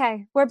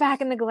 okay, we're back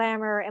in the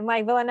glamour and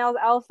Villanelle's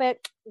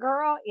outfit.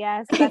 Girl,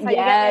 yes. That's how you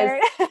get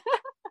married.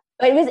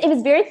 But it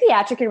was very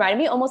theatric. It reminded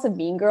me almost of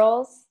Mean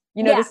Girls.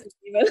 This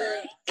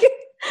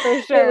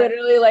for sure. They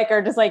literally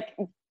are just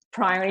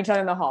prying on each other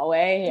in the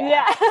hallway.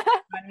 Yeah. But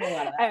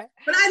I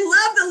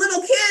love the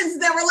little kids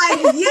that were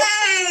like,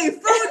 yay,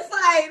 food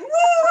fight. Woo!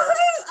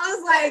 I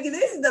was like,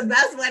 this is the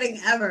best wedding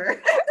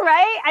ever.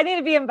 Right? I need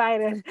to be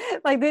invited.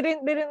 They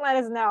didn't let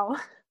us know.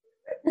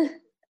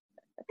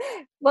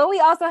 Well,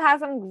 we also have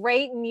some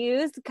great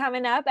news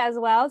coming up as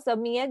well. So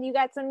Mia, you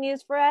got some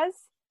news for us?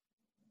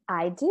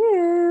 I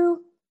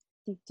do.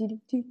 Okay, did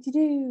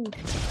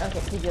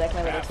you like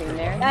my little tune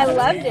there? I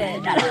loved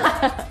it.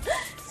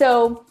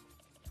 So,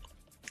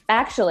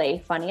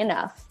 actually, funny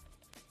enough,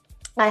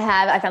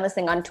 I found this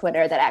thing on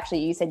Twitter that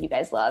actually you said you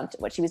guys loved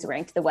what she was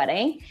wearing to the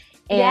wedding.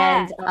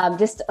 And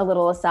just a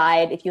little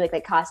aside, if you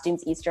like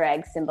costumes, Easter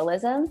egg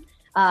symbolism,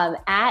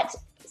 at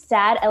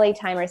Sad LA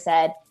Timer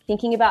said,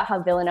 thinking about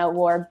how Villanelle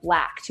wore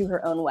black to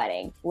her own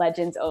wedding,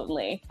 legends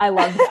only. I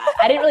love that.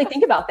 I didn't really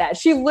think about that.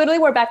 She literally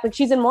wore black,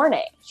 she's in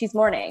mourning. She's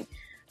mourning.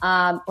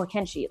 Or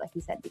can she, like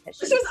you said, because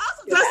she was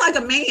also dressed like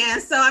a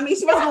man. So, I mean,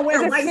 she wasn't going to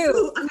wear a white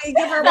suit. I mean,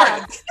 give her a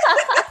break.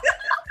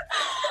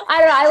 I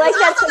don't know. I like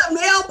that. It's also the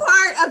male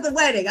part of the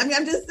wedding. I mean,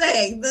 I'm just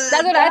saying. That's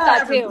what I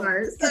thought too.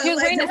 So, she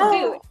was wearing a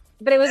suit,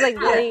 but it was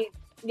really,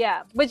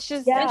 which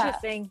is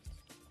interesting.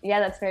 Yeah,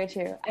 that's very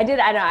true. I don't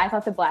know. I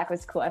thought the black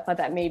was cool. I thought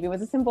that maybe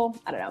was a symbol.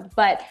 I don't know.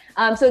 But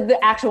so the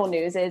actual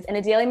news is, in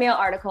a Daily Mail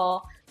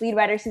article, lead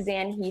writer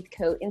Suzanne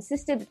Heathcote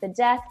insisted that the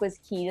death was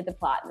key to the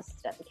plot. And this is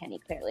the death of Kenny,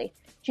 clearly.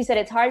 She said,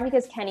 it's hard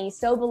because Kenny's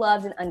so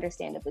beloved and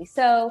understandably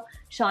so.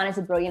 Sean is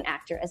a brilliant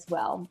actor as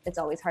well. It's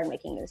always hard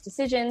making those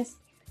decisions.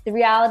 The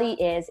reality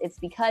is it's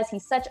because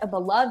he's such a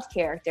beloved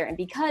character and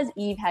because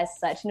Eve has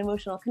such an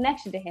emotional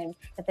connection to him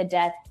that the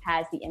death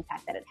has the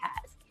impact that it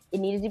has. It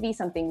needed to be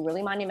something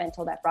really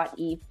monumental that brought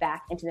Eve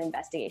back into the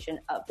investigation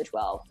of the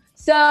 12.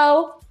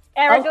 So,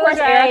 Erica of course,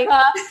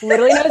 Erica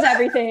literally knows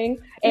everything.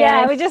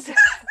 And we just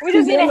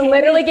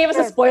literally gave us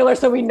a spoiler,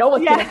 so we know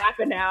what's going to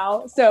happen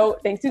now.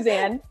 So, thanks,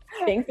 Suzanne.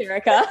 Thanks,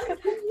 Erica.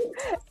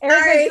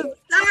 Sorry.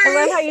 I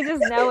love how you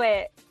just know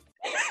it.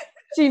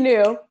 She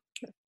knew.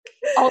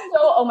 Also,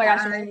 oh my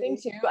gosh, another thing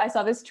too, I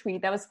saw this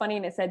tweet that was funny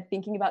and it said,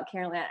 thinking about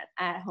Carolyn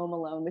at home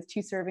alone with 2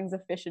 servings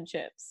of fish and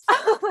chips.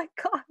 Oh my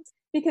God.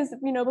 Because,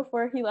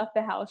 before he left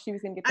the house, she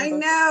was going to get them. I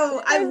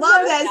know. I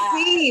love that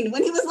scene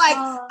when he was like,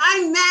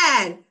 I'm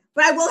mad,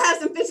 but I will have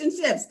some fish and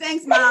chips.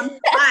 Thanks, Mom.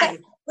 Bye.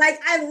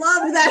 I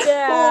love that.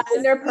 Yeah,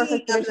 and they're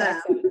perfect.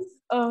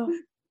 Oh.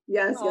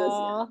 Yes.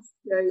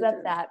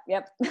 That's that.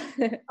 Yep.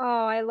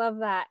 Oh, I love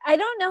that. I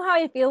don't know how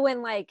I feel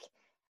when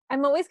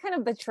I'm always kind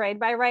of betrayed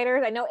by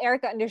writers. I know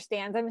Erica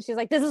understands them and she's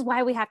like, this is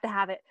why we have to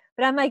have it.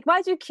 But I'm like,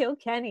 why'd you kill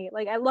Kenny?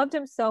 I loved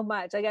him so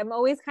much. I'm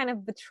always kind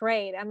of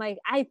betrayed. I'm like,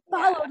 I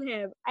followed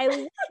him. I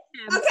loved him.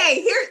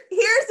 Okay,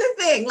 here's the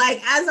thing.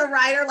 As a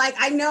writer,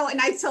 I know, and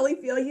I totally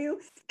feel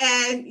you.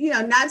 And,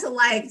 not to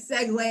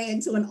segue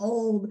into an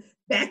old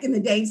back in the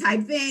day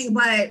type thing,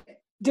 but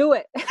do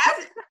it.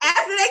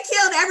 After they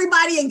killed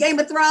everybody in Game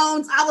of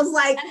Thrones, I was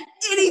like,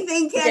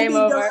 anything can be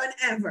done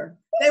ever.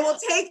 They will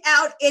take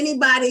out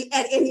anybody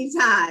at any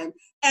time.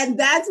 And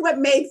that's what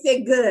makes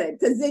it good.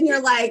 Because then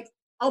you're like,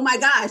 oh my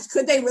gosh,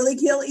 could they really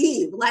kill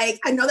Eve? Like,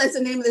 I know that's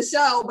the name of the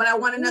show, but I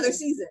want another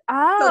season.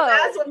 Oh. So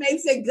that's what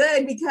makes it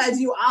good, because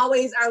you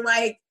always are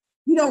like,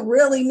 you don't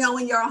really know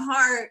in your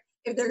heart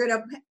if they're going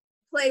to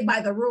play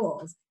by the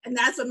rules. And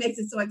that's what makes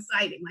it so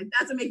exciting. Like,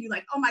 that's what makes you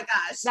like, oh my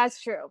gosh.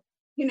 That's true.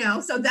 You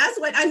know, so that's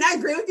what, and I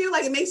agree with you.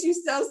 Like, it makes you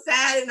so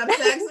sad and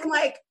upset. I'm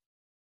like,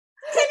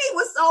 Kenny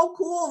was so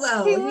cool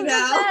though. He was the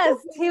best.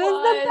 He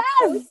was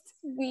the best.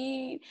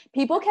 Sweet.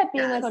 People kept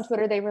being like on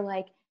Twitter, they were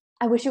like,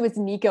 I wish it was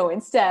Nico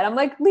instead. I'm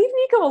like, leave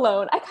Nico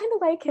alone. I kind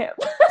of like him.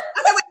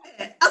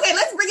 Okay,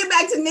 let's bring it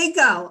back to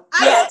Nico.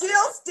 I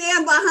still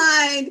stand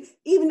behind,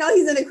 even though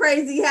he's in a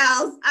crazy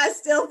house, I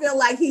still feel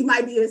like he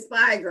might be a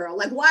spy girl.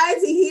 Like, why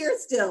is he here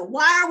still?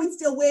 Why are we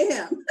still with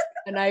him?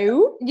 And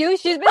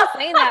she's been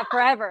saying that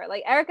forever.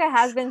 Like, Erica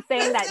has been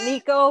saying that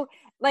Nico,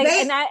 like,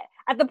 and that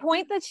at the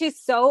point that she's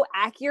so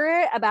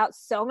accurate about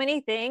so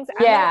many things,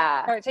 I'm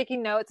gonna start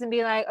taking notes and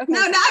be like, okay.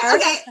 No, not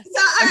okay.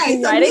 So, all right.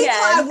 So, Nico,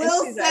 I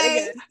will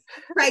say,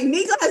 right,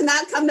 Nico has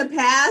not come to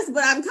pass,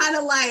 but I'm kind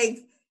of like,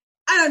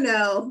 I don't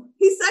know.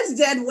 He's such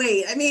dead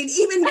weight. I mean,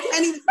 even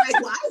Kenny was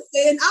like, well,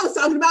 I was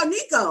talking about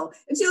Nico.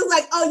 And she was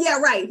like, oh, yeah,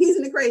 right. He's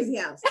in a crazy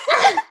house.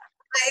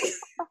 Like,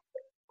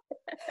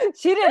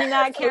 she did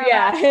not care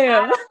about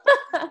him.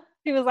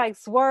 She was like,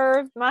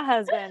 Swerve, my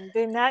husband,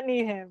 did not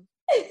need him.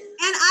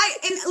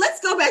 And let's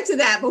go back to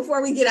that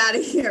before we get out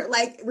of here,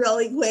 like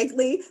really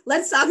quickly.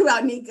 Let's talk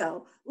about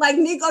Nico. Like,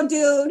 Nico,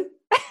 dude,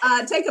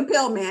 take a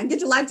pill, man. Get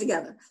your life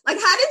together. Like,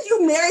 how did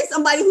you marry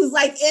somebody who's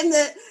like in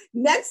the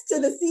next to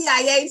the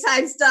CIA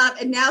type stuff,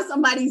 and now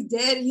somebody's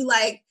dead, and you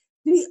like,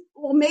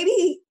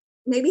 maybe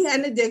he had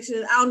an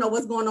addiction. I don't know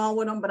what's going on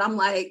with him, but I'm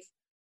like,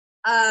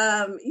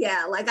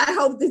 like, I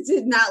hope this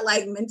did not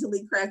like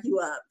mentally crack you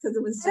up, because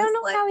it was just, I don't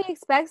know how he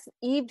expects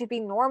Eve to be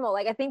normal.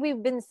 Like, I think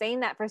we've been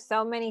saying that for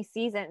so many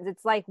seasons.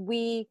 It's like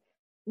we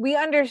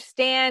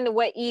understand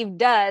what Eve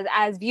does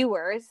as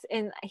viewers,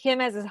 and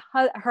him as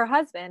her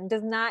husband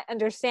does not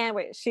understand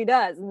what she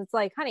does. And it's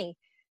like, honey,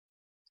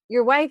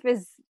 your wife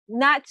is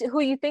not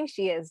who you think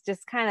she is.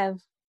 Just kind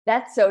of.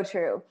 That's so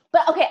true.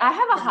 But okay, I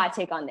have a hot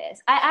take on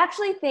this. I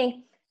actually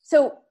think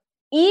so.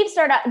 Eve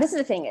started out, this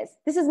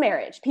is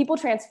marriage. People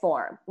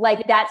transform.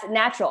 Like, that's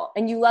natural.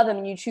 And you love them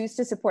and you choose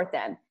to support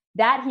them.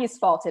 That he is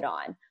faulted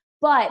on.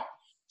 But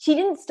she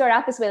didn't start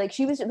out this way. Like,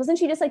 wasn't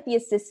she just like the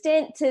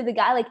assistant to the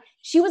guy? Like,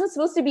 she wasn't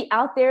supposed to be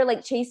out there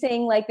like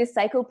chasing like this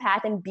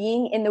psychopath and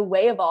being in the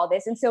way of all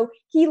this. And so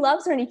he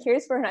loves her and he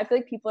cares for her. And I feel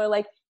like people are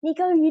like,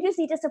 Nico, you just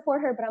need to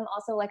support her. But I'm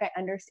also like, I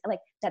understand, like,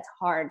 that's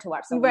hard to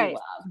watch someone you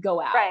love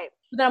go out. Right.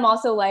 But then I'm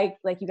also like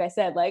you guys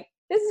said, like,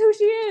 this is who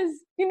she is.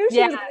 You knew she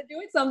was going to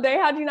do it someday.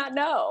 How do you not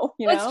know?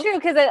 You know? It's true,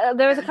 because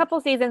there was a couple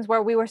seasons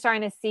where we were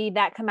starting to see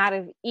that come out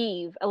of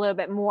Eve a little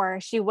bit more.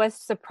 She was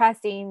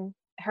suppressing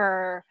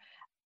her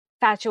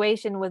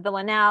infatuation with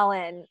Villanelle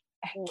and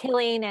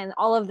killing and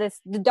all of this,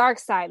 the dark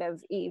side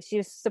of Eve. She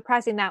was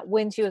suppressing that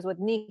when she was with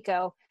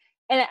Nico.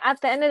 And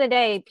at the end of the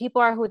day,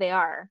 people are who they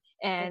are.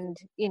 And,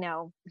 you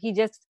know, he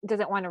just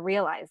doesn't want to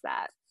realize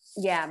that.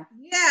 Yeah,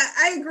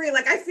 I agree.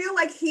 Like, I feel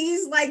like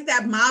he's like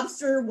that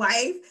mobster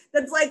wife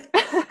that's like,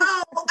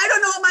 oh, I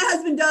don't know what my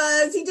husband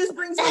does. He just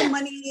brings me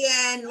money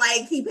and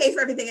like he pays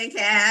for everything in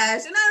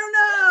cash. And I don't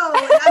know.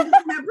 And I'm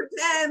just gonna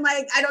pretend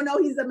like I don't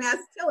know he's a mass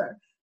killer.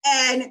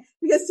 And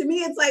because to me,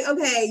 it's like,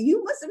 okay,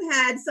 you must have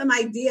had some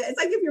idea. It's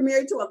like if you're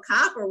married to a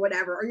cop or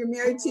whatever, or you're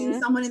married to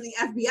someone in the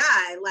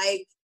FBI,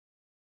 like,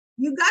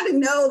 you got to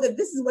know that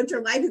this is what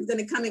your life is going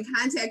to come in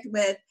contact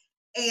with.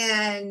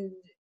 And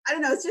I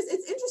don't know. It's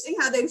interesting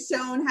how they've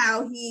shown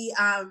how he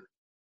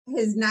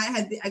has not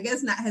had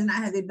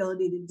the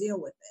ability to deal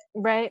with it.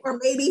 Right. Or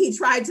maybe he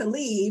tried to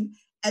leave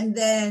and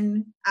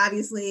then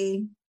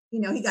obviously, you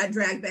know, he got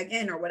dragged back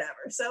in or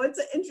whatever. So it's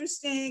an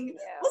interesting,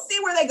 we'll see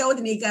where they go with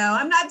Nico.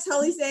 I'm not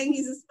totally saying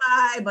he's a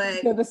spy,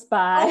 but you're the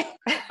spy.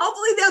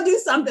 Hopefully they'll do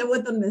something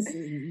with him this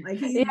season. Like,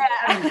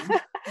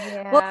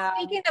 Well,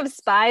 speaking of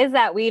spies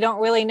that we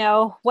don't really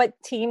know what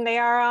team they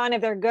are on,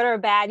 if they're good or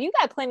bad, you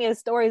got plenty of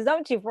stories,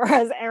 don't you, for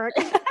us, Eric?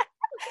 We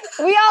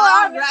all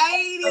are.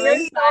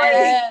 Right.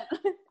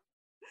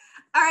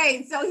 All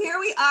right, so here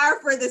we are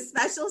for the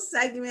special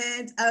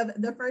segment of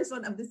the first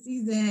one of the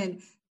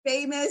season.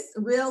 Famous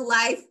real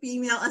life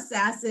female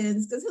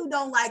assassins, because who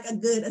don't like a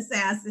good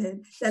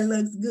assassin that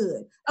looks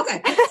good?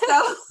 Okay,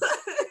 so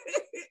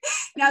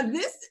now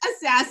this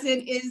assassin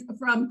is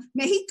from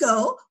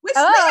Mexico, which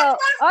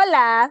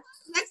hola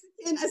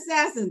Mexican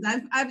assassins.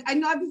 I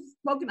know I've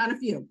spoken on a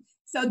few.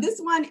 So this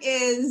one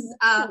is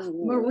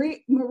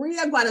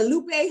Maria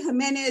Guadalupe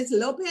Jimenez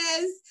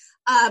Lopez,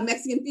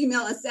 Mexican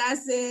female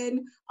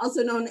assassin,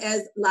 also known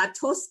as La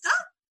Tosca,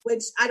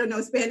 which I don't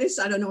know Spanish,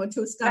 so I don't know what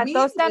Tosca means.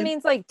 Tosca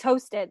means like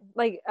toasted,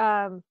 like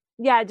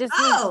just.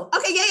 Oh,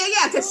 okay,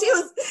 yeah, because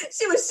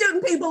she was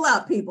shooting people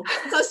up,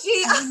 So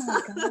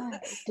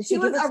she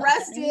was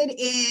arrested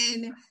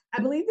in,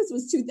 I believe this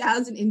was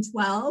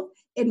 2012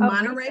 in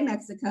Monterrey,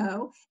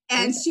 Mexico,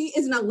 and she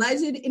is an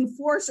alleged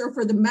enforcer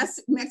for the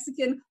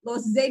Mexican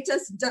Los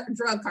Zetas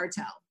drug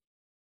cartel.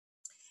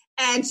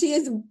 And she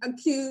is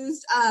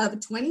accused of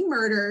 20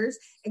 murders,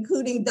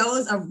 including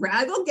those of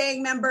rival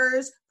gang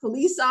members,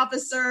 police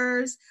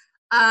officers,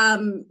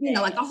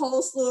 like a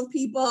whole slew of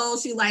people.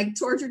 She like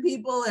tortured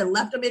people and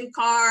left them in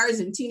cars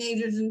and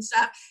teenagers and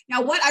stuff.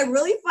 Now, what I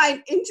really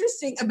find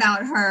interesting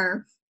about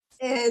her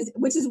is,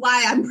 which is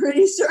why I'm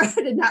pretty sure I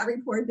did not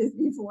report this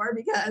before,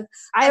 because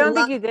I don't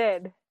think you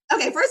did.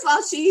 Okay, first of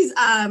all, she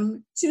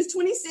was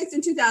 26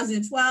 in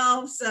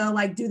 2012, so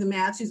like do the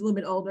math. She's a little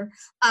bit older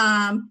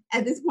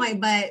at this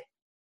point, but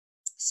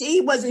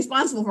she was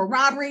responsible for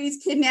robberies,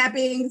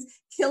 kidnappings,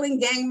 killing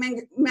gang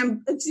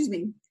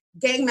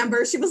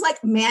members. She was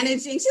like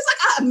managing. She's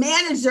like a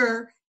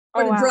manager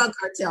for the drug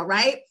cartel,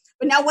 right?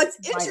 But now what's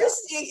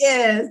interesting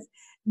is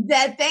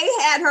that they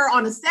had her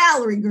on a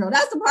salary, girl.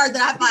 That's the part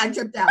that I find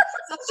tripped out.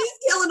 So she's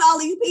killing all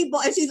these people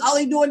and she's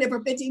only doing it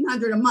for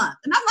 $1,500 a month.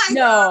 And I'm like,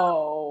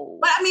 no.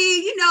 But I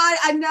mean,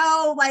 I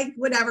know like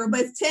whatever,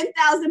 but it's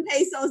 10,000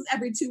 pesos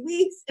every 2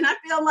 weeks. And I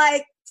feel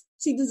like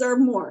she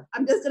deserved more.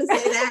 I'm just gonna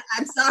say that.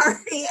 I'm sorry.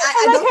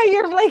 I like how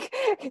you're like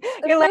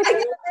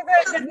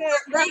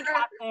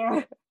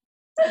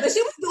but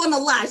she was doing a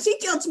lot. She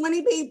killed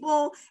 20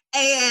 people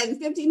and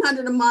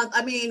 $1,500 a month.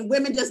 I mean,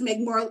 women just make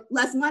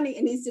less money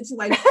in these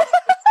situations.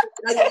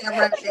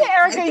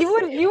 Erica,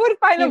 you would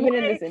find a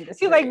way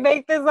to like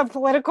make this a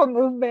political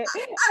movement.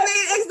 I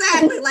mean,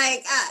 exactly.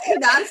 Like,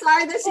 I'm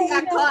sorry that she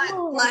got caught,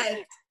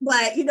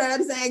 but you know what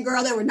I'm saying,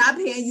 girl? They were not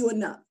paying you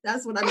enough.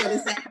 That's what I'm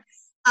gonna say.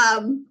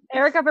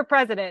 Erica for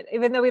president,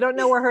 even though we don't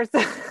know where her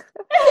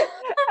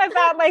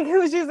about like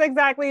who she's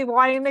exactly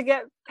wanting to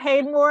get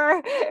paid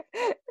more.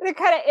 They're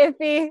kind of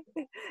iffy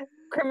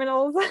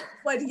criminals.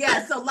 But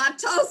yeah, so La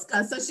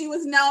Tosca. So she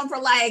was known for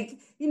like,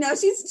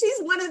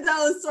 she's one of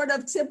those sort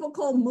of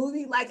typical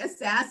movie like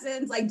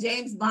assassins, like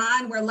James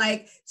Bond, where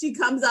like she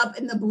comes up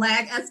in the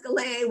black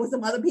Escalade with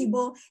some other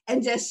people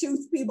and just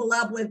shoots people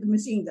up with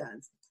machine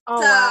guns.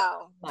 Oh,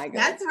 wow. My God.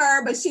 That's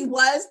her, but she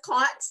was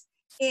caught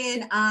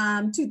in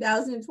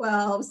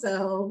 2012.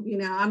 So,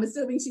 I'm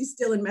assuming she's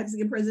still in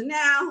Mexican prison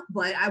now,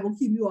 but I will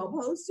keep you all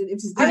posted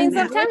if she's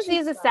sometimes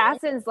these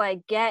assassins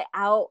like get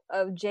out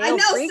of jail. I know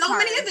so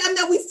many of them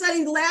that we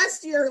studied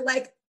last year,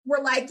 like were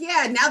like,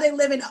 yeah, now they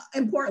live in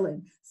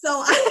Portland.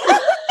 So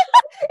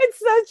it's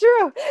so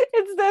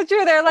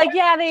true. They're like,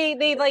 yeah,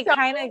 they like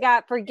kind of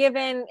got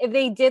forgiven if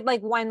they did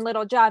like one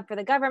little job for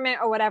the government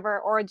or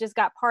whatever, or just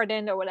got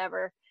pardoned or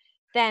whatever,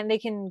 then they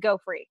can go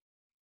free.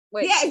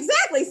 Yeah,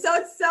 exactly. So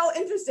it's so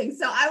interesting.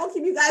 So I will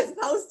keep you guys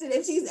posted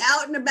if she's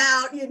out and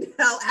about,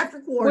 after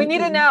quarantine. We need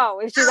to know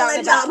if she's out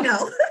and about.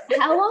 Know.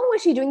 How long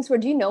was she doing this for?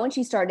 Do you know when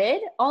she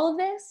started all of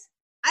this?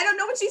 I don't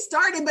know when she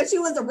started, but she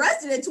was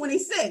arrested at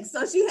 26.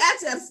 So she had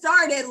to have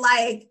started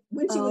like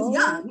when she was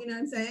young, you know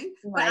what I'm saying?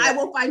 Right. But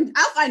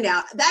I'll find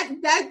out.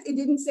 That it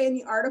didn't say in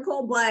the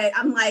article, but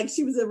I'm like,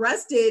 she was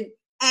arrested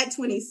at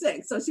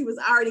 26. So she was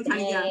already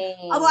kind of young.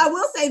 Although I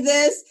will say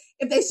this,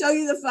 if they show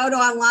you the photo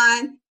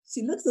online,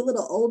 she looks a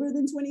little older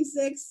than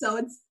 26,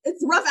 so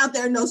it's rough out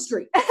there in those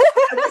streets. I'm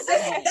just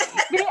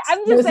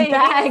Those saying,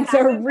 bags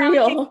are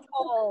real.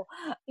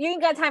 You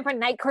ain't got time for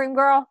night cream,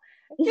 girl.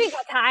 You ain't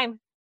got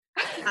time.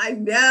 I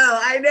know.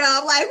 I'm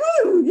like,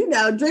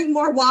 drink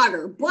more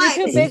water. But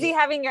you're too busy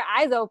having your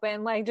eyes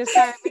open, like just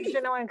trying to make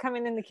sure no one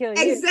coming in to kill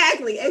you.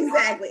 Exactly.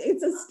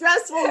 It's a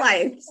stressful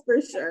life for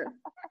sure.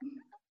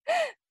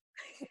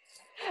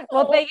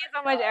 Well, thank you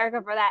so much,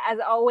 Erica, for that. As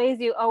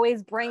always, you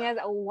always bring us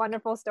a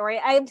wonderful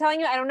story. I am telling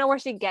you, I don't know where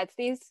she gets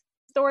these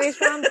stories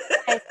from.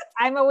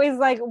 I'm always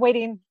like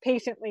waiting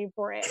patiently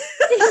for it.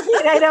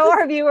 And I know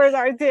our viewers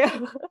are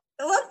too.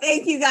 Well,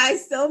 thank you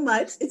guys so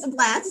much. It's a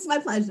blast. It's my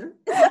pleasure.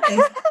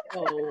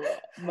 Oh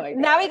my God.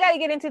 Now we got to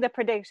get into the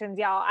predictions,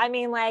 y'all. I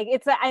mean, like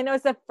I know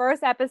it's the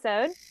first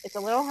episode. It's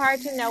a little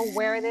hard to know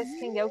where this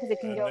can go because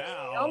it can go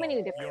so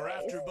many different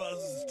ways.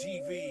 AfterBuzz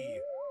TV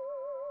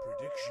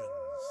predictions.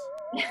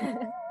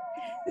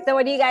 So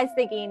what are you guys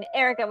thinking?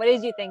 Erica, what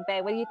did you think,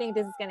 babe? What do you think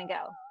this is going to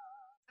go?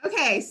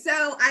 Okay,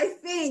 so I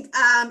think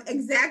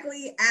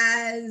exactly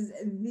as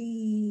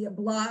the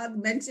blog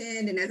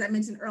mentioned, and as I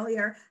mentioned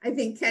earlier, I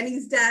think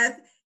Kenny's death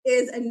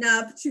is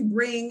enough to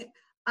bring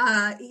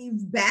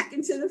Eve back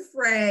into the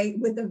fray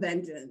with a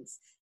vengeance.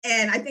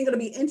 And I think it'll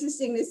be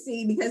interesting to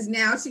see because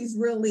now she's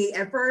really,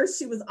 at first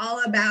she was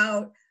all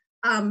about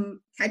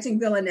catching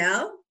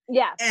Villanelle.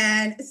 Yeah.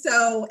 And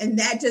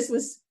that just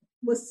was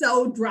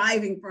so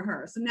driving for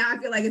her. So now I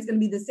feel like it's going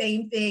to be the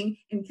same thing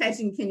in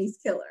catching Kenny's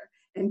killer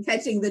and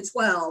catching the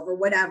 12 or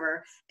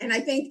whatever. And I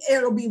think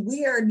it'll be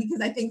weird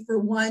because I think for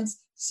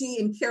once she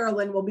and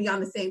Carolyn will be on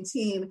the same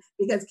team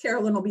because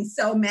Carolyn will be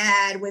so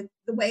mad with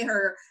the way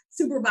her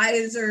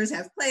supervisors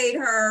have played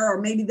her,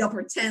 or maybe they'll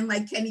pretend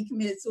like Kenny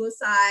committed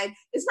suicide.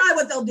 It's probably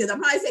what they'll do. They'll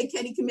probably say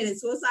Kenny committed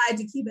suicide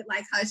to keep it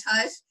like hush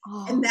hush.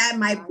 And that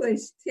might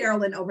push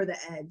Carolyn over the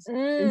edge.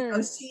 And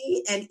so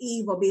she and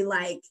Eve will be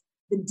like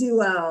the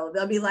duo.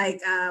 They'll be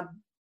like,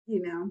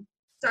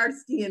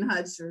 Starsky and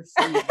Hutch or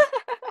something.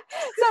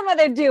 Some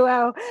other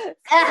duo.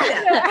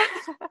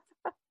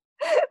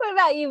 What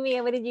about you,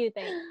 Mia? What did you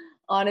think?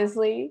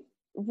 Honestly,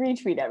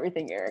 retweet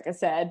everything Erica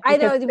said. I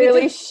know.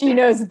 Clearly she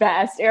knows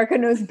best. Erica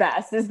knows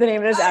best is the name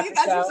of this episode. You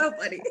guys are so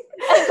funny.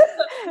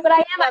 But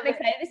I'm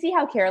excited to see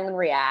how Carolyn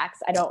reacts.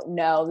 I don't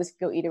know. This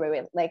could go either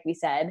way, like we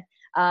said.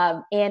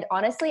 And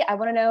honestly, I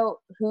want to know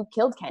who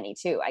killed Kenny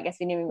too. I guess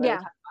we didn't even really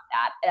talk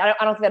about that.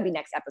 I don't think that'll be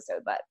next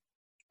episode, but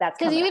that's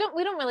because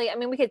we don't really. I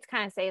mean, we could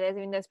kind of say this. I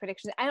mean, those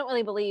predictions. I don't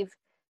really believe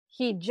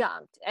he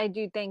jumped. I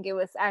do think it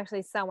was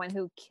actually someone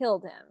who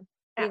killed him.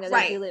 You know,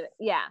 right.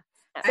 Yeah.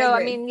 So,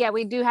 I mean,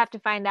 we do have to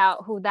find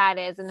out who that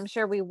is, and I'm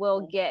sure we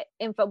will get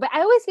info. But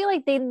I always feel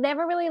like they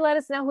never really let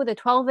us know who the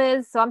 12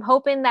 is. So I'm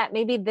hoping that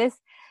maybe this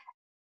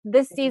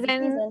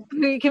season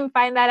we can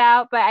find that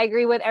out. But I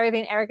agree with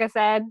everything Erica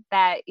said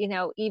that, you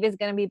know, Eve is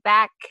going to be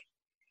back.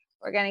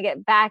 We're going to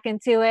get back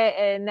into it.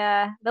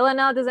 And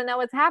Villanelle doesn't know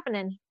what's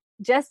happening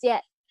just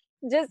yet.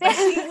 Just yet.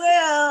 She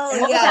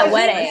will. What was that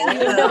wedding?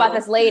 We know about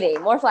this lady.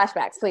 More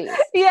flashbacks, please.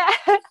 Yeah.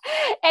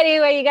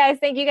 Anyway, you guys,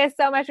 thank you guys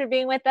so much for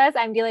being with us.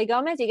 I'm Delia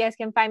Gomez. You guys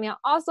can find me on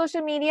all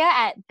social media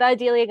at the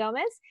Delia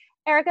Gomez.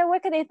 Erica, where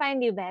can they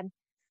find you, babe?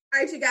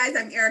 All right, you guys,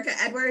 I'm Erica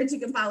Edwards. You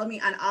can follow me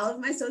on all of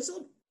my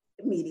social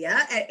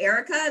media at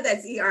Erica.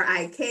 That's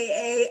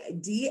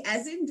ERIKAD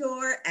as in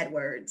door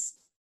Edwards.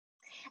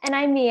 And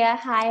I'm Mia.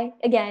 Hi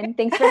again.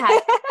 Thanks for having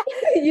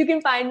me. You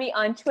can find me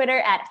on Twitter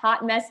at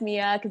Hot Mess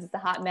Mia because it's a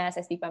hot mess.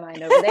 I speak my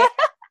mind over there.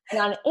 And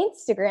on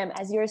Instagram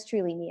as yours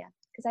truly, Mia,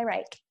 because I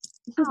write.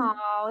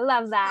 Oh,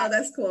 love that. Oh,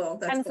 that's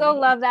cool. So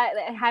love that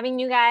having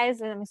you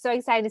guys, and I'm so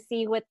excited to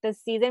see what this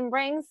season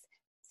brings.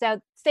 So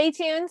stay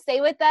tuned,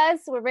 stay with us.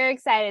 We're very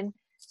excited.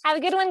 Have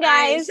a good one,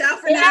 guys. Ciao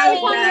for now,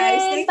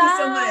 guys. Thank you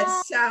so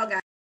much. Ciao,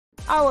 guys.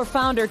 Our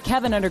founder,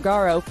 Kevin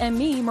Undergaro, and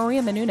me,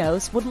 Maria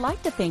Menounos, would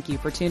like to thank you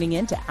for tuning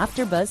in to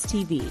AfterBuzz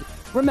TV.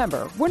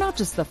 Remember, we're not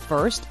just the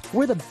first,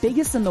 we're the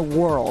biggest in the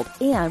world,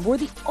 and we're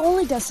the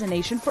only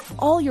destination for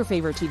all your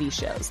favorite TV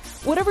shows.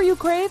 Whatever you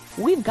crave,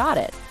 we've got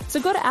it. So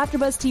go to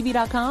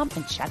AfterBuzzTV.com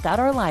and check out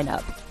our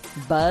lineup.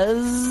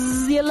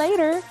 Buzz you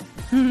later.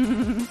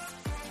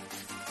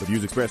 The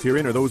views expressed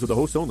herein are those of the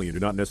hosts only and do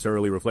not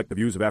necessarily reflect the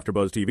views of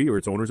AfterBuzz TV or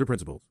its owners or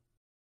principals.